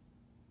puffy.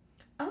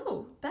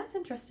 Oh, that's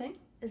interesting.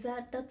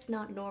 That's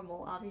not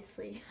normal,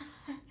 obviously.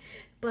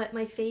 But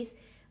my face,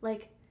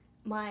 like,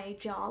 my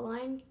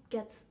jawline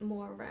gets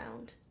more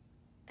round,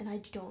 and I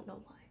don't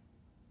know why.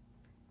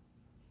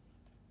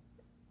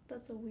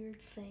 That's a weird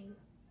thing.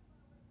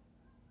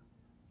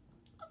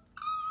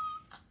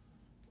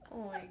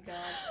 Oh my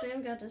god,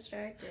 Sam got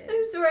distracted.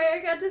 I'm sorry, I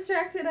got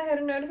distracted. I had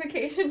a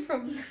notification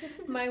from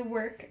my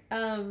work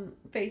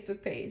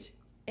Facebook page,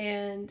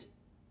 and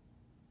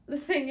the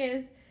thing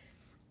is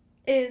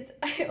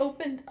I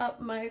opened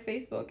up my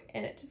Facebook,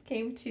 and it just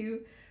came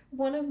to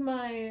one of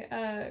my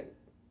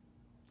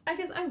I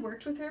guess I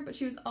worked with her, but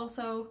she was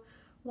also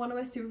one of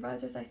my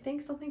supervisors, I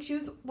think. She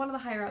was one of the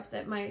higher ups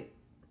at my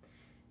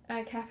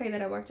cafe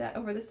that I worked at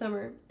over the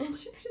summer, and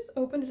she just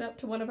opened it up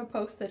to one of a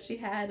posts that she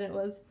had, and it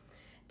was,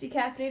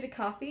 "Decaffeinated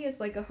coffee is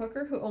like a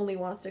hooker who only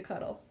wants to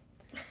cuddle."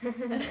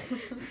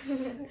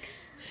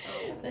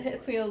 It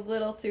hits me a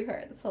little too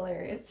hard. That's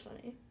hilarious. That's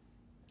funny.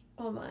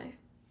 Oh my.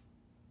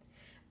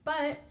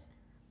 But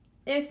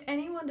if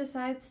anyone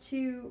decides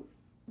to,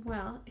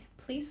 well,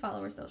 please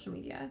follow our social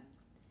media.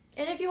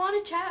 And if you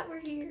want to chat,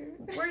 we're here.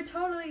 We're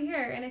totally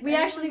here. And if we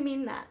actually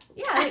mean that.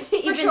 Yeah, like,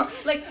 for sure.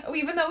 Like,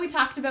 even though we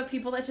talked about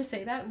people that just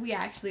say that, we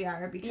actually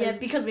are.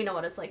 Because we know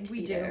what it's like to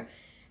be there.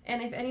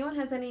 And if anyone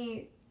has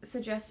any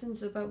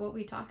suggestions about what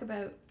we talk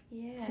about,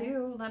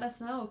 too, let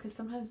us know. Because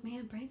sometimes,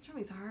 man,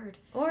 brainstorming's hard.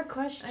 Or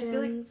questions. I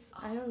feel like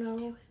I don't know. We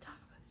do is talk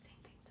about the same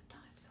thing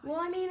sometimes. So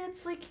well, I mean,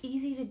 it's like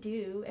easy to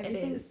do.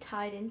 Everything's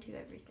tied into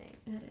everything.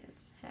 It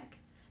is. Heck.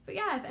 But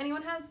yeah, if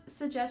anyone has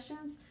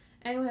suggestions,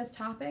 anyone has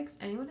topics,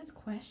 anyone has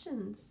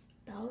questions,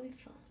 that would be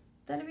fun.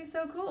 That'd be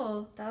so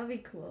cool. That would be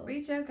cool.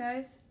 Reach out,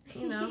 guys.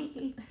 You know,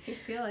 if you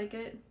feel like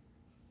it.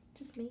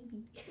 Just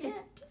maybe.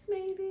 Yeah, just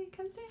maybe.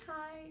 Come say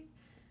hi.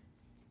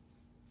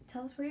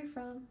 Tell us where you're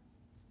from.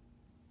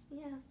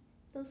 Yeah,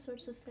 those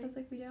sorts of things.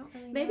 Like we don't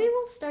really Maybe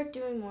we'll start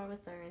doing more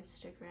with our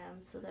Instagram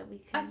so that we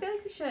can. I feel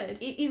like we should.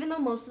 Even though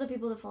most of the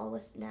people that follow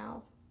us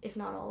now, if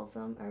not all of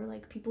them, are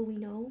like people we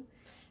know.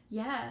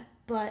 Yeah.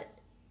 But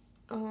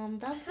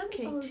that's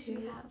okay too.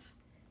 You have?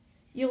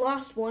 You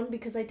lost one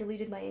because I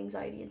deleted my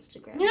anxiety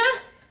Instagram. Yeah.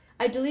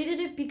 I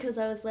deleted it because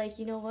I was like,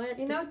 you know what?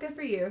 Good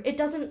for you. It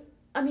doesn't.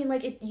 I mean,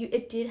 like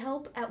it did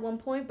help at one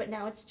point, but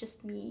now it's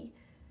just me.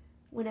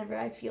 Whenever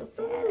I feel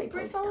sad, I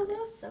Britt post follows on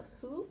it. us. So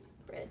who?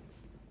 Britt.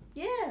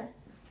 Yeah.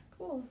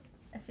 Cool.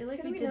 I feel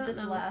like we we did this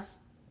know? last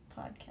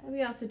podcast.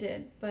 We also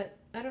did, but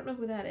I don't know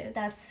who that is.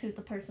 That's who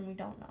the person we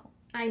don't know.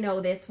 I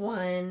know this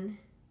one.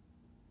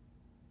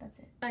 That's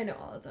it. I know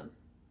all of them.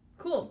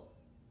 Cool.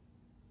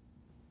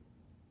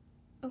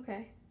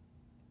 Okay.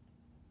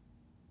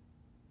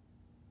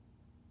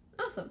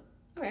 Awesome.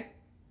 Okay.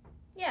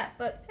 Yeah,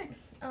 but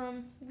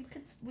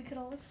we could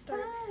always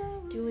start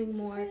doing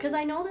more, because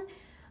I know that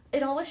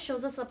it always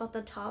shows us up at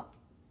the top,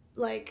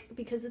 like,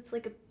 because it's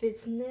like a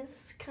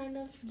business kind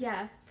of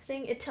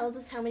thing. It tells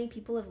us how many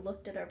people have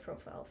looked at our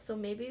profile. So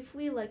maybe if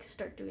we like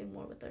start doing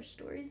more with our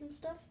stories and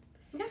stuff.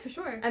 Yeah, for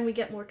sure. And we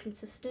get more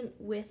consistent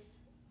with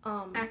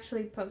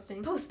actually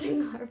posting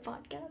our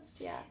podcast.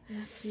 Yeah.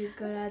 That's a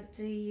good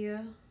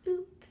idea.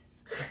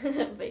 Oops.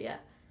 But yeah.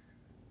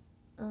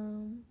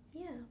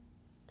 Yeah.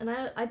 And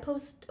I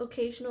post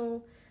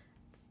occasional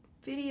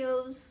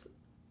videos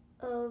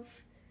of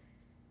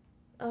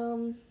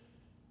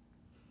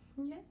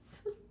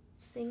yes.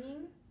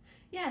 Singing.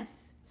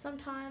 Yes.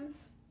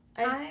 Sometimes.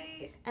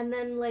 And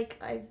then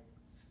like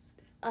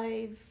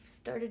I've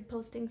started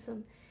posting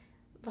some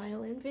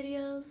violin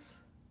videos.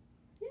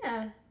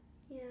 Yeah.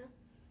 Yeah.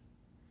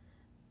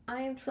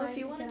 I am trying so if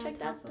you want to check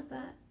that stuff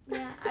out.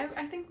 Yeah,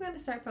 I think I'm going to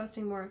start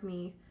posting more of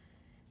me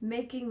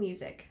making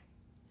music.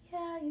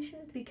 Yeah, you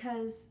should.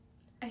 Because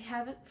I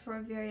haven't for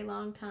a very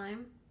long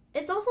time.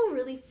 It's also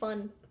really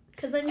fun.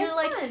 Because then you're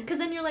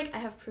like, I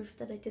have proof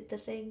that I did the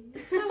thing.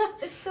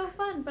 It's so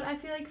fun. But I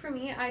feel like for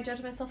me, I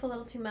judge myself a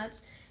little too much.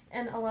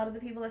 And a lot of the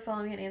people that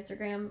follow me on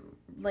Instagram,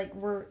 like,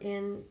 were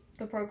in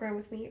the program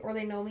with me, or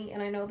they know me,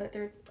 and I know that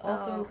they're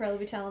also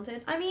incredibly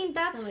talented. I mean,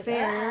 that's like,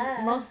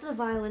 fair. Most of the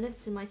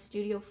violinists in my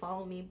studio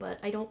follow me, but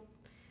I don't.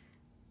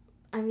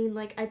 I mean,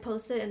 like, I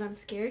post it and I'm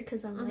scared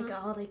because I'm like,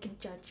 oh, they can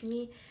judge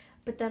me.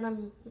 But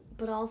then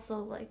but also,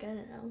 like, I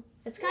don't know.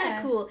 It's kind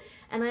of cool.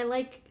 And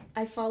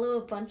I follow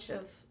a bunch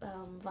of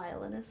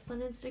violinists on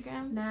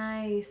Instagram.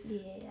 Nice.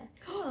 Yeah.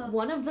 Cool.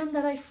 One of them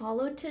that I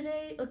followed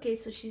today, okay,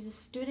 so she's a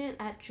student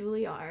at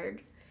Juilliard.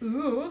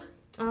 Ooh.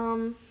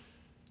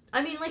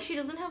 I mean, like, she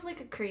doesn't have,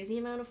 like, a crazy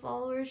amount of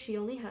followers. She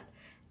only has,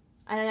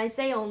 and I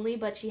say only,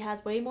 but she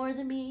has way more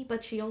than me,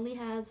 but she only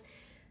has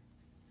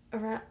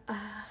around,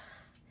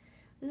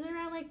 Is it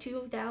around like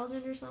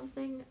 2,000 or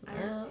something? I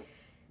don't know. Yeah.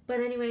 But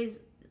anyways,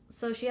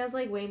 so she has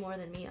like way more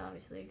than me,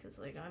 obviously, because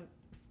like I'm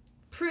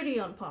pretty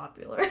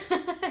unpopular.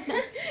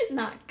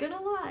 Not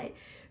gonna lie.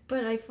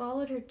 But I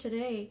followed her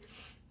today,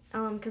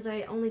 because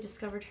I only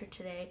discovered her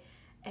today.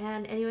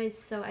 And anyways,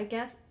 so I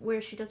guess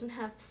where she doesn't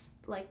have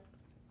like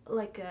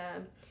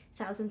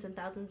thousands and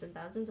thousands and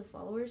thousands of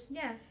followers.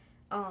 Yeah.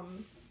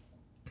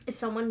 If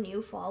someone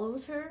new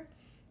follows her,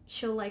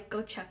 she'll like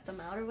go check them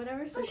out or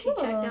whatever. So she cool.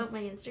 checked out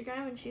my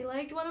Instagram and she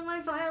liked one of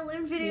my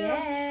violin videos.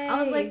 Yay.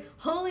 I was like,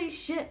 holy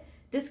shit,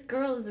 this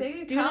girl is a Big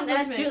student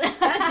at accomplishment. Juilliard.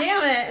 God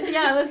damn it.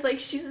 Yeah, I was like,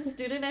 she's a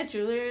student at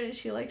Juilliard and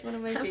she liked one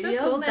of my I'm videos.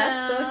 so cool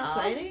That's so now.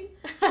 exciting.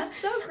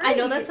 That's so I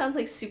know great. that sounds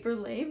like super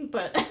lame,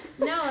 but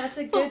No, that's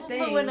a good thing.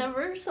 But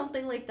whenever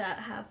something like that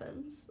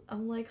happens,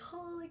 I'm like,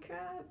 holy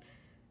crap.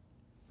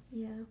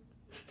 Yeah.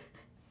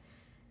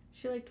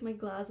 She liked my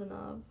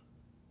Glazunov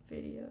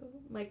video,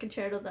 my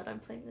concerto that I'm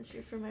playing this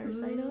year for my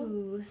recital.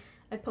 Ooh.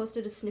 I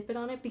posted a snippet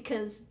on it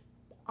because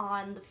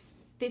on the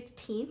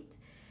 15th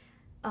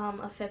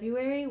of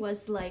February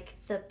was like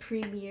the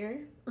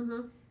premiere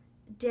Mm-hmm.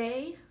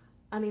 day.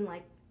 I mean,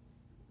 like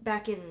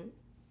back in,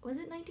 was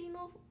it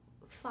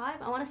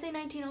 1905? I want to say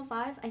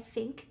 1905, I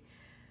think.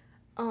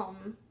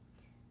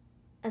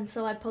 And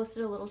so I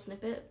posted a little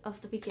snippet of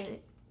the beginning.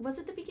 Was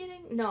it the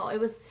beginning? No, it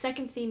was the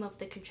second theme of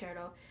the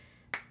concerto.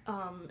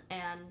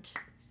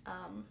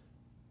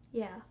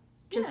 Yeah,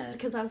 just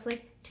because I was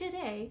like,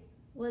 today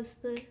was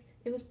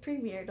it was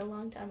premiered a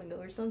long time ago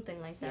or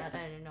something like that. Yeah.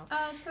 I don't know.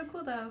 Oh, it's so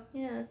cool though.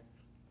 Yeah.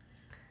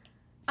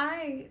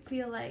 I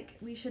feel like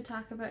we should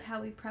talk about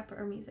how we prep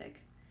our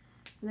music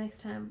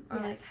next time, or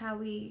like Yes. how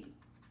we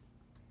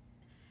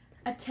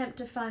attempt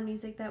to find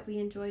music that we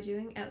enjoy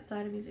doing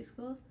outside of music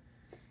school,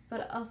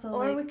 but also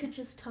Or like we could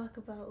just talk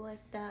about like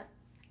that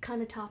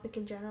kind of topic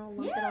in general.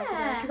 Lump it all Yeah.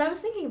 together. Because I was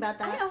thinking about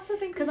that. I also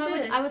think we Because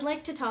should. I would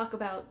like to talk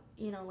about,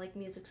 like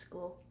music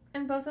school.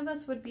 And both of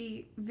us would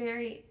be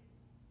very,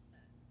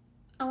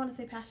 I want to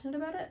say, passionate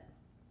about it.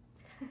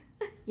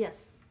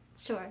 Yes,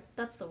 sure,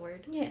 that's the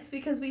word. Yes,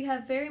 because we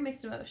have very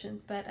mixed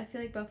emotions, but I feel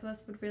like both of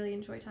us would really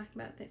enjoy talking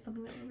about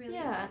something that we're really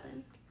Yeah. involved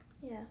in.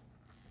 Yeah.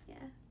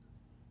 Yeah.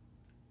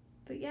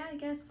 But yeah, I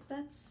guess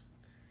that's...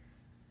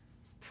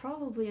 It's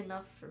probably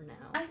enough for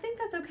now. I think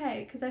that's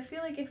okay, because I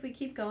feel like if we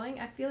keep going,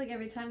 I feel like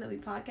every time that we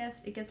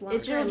podcast, it gets longer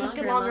It will and just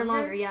longer get longer and and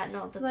longer. Yeah,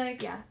 no, So, that's,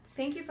 like, yeah.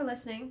 Thank you for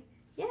listening.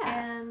 Yeah.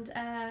 And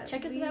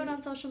Check us out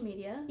on social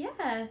media.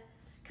 Yeah.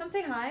 Come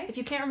say hi. If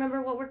you can't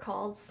remember what we're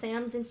called,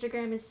 Sam's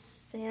Instagram is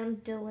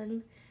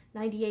samdillon98.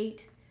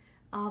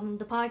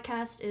 The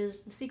podcast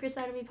is the Secret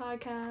Side of Me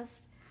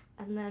podcast.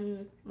 And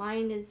then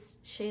mine is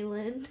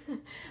Shaylin.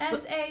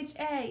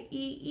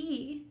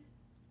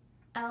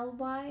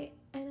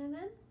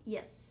 ShaeeLynn.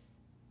 Yes.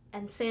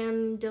 And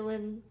Sam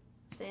Dillon.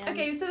 Sam.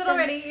 Okay, you said that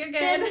already. You're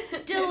good.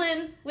 Then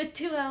Dylan with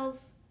 2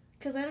 L's.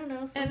 Because I don't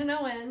know. And an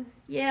O-N.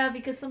 Yeah,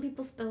 because some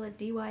people spell it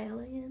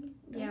Dylin.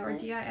 Yeah, or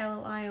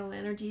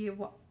Dilion or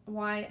Dyllian.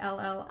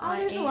 Oh,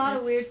 there's a lot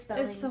of weird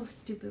spellings. There's so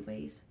stupid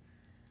ways.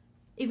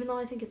 Even though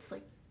I think it's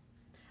like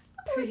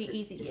pretty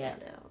easy to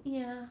sound out.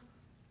 Yeah.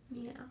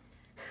 Yeah.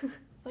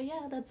 But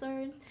yeah, that's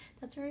our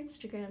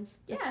Instagrams.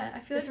 Yeah, I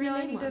feel like three now I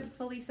main need to ones.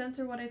 fully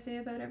censor what I say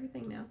about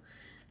everything now.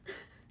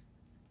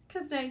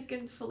 Because now you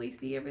can fully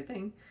see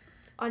everything.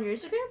 On your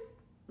Instagram?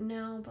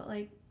 No, but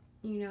like,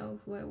 you know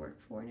who I work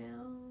for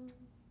now.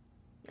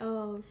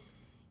 Oh.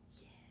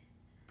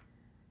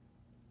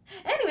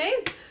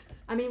 Anyways.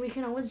 I mean, we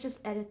can always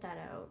just edit that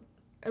out.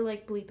 Or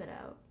like bleep it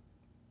out.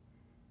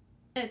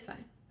 It's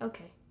fine.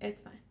 Okay.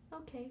 It's fine.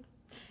 Okay.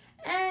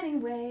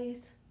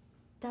 Anyways.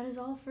 That is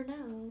all for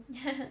now.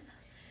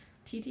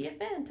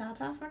 TTFN,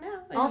 ta-ta for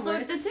now. And Also,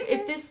 where's if the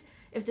this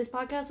ticket?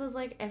 podcast was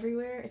like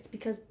everywhere, it's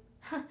because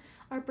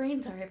our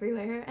brains are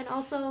everywhere. And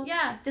also,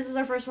 Yeah. this is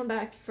our first one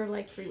back for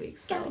like 3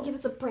 weeks. So. Gotta give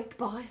us a break,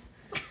 boys.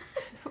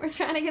 We're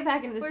trying to get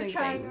back into the swing We're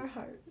trying things. our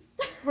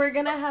hardest. We're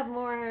gonna have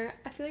more...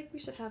 I feel like we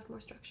should have more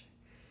structure.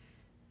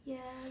 Yeah,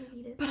 we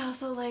need it. But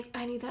also, like,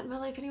 I need that in my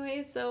life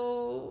anyway,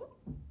 so...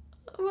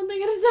 One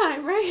thing at a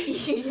time, right?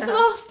 Yeah.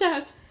 Small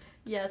steps.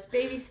 Yes,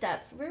 baby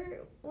steps.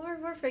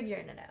 We're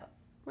figuring it out.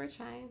 We're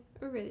trying.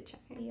 We're really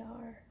trying. We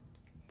are.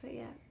 But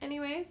yeah.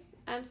 Anyways,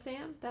 I'm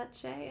Sam, that's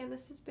Shay, and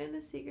this has been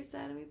the Secret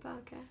Side of Me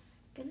podcast.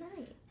 Good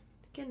night.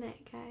 Good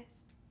night,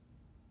 guys.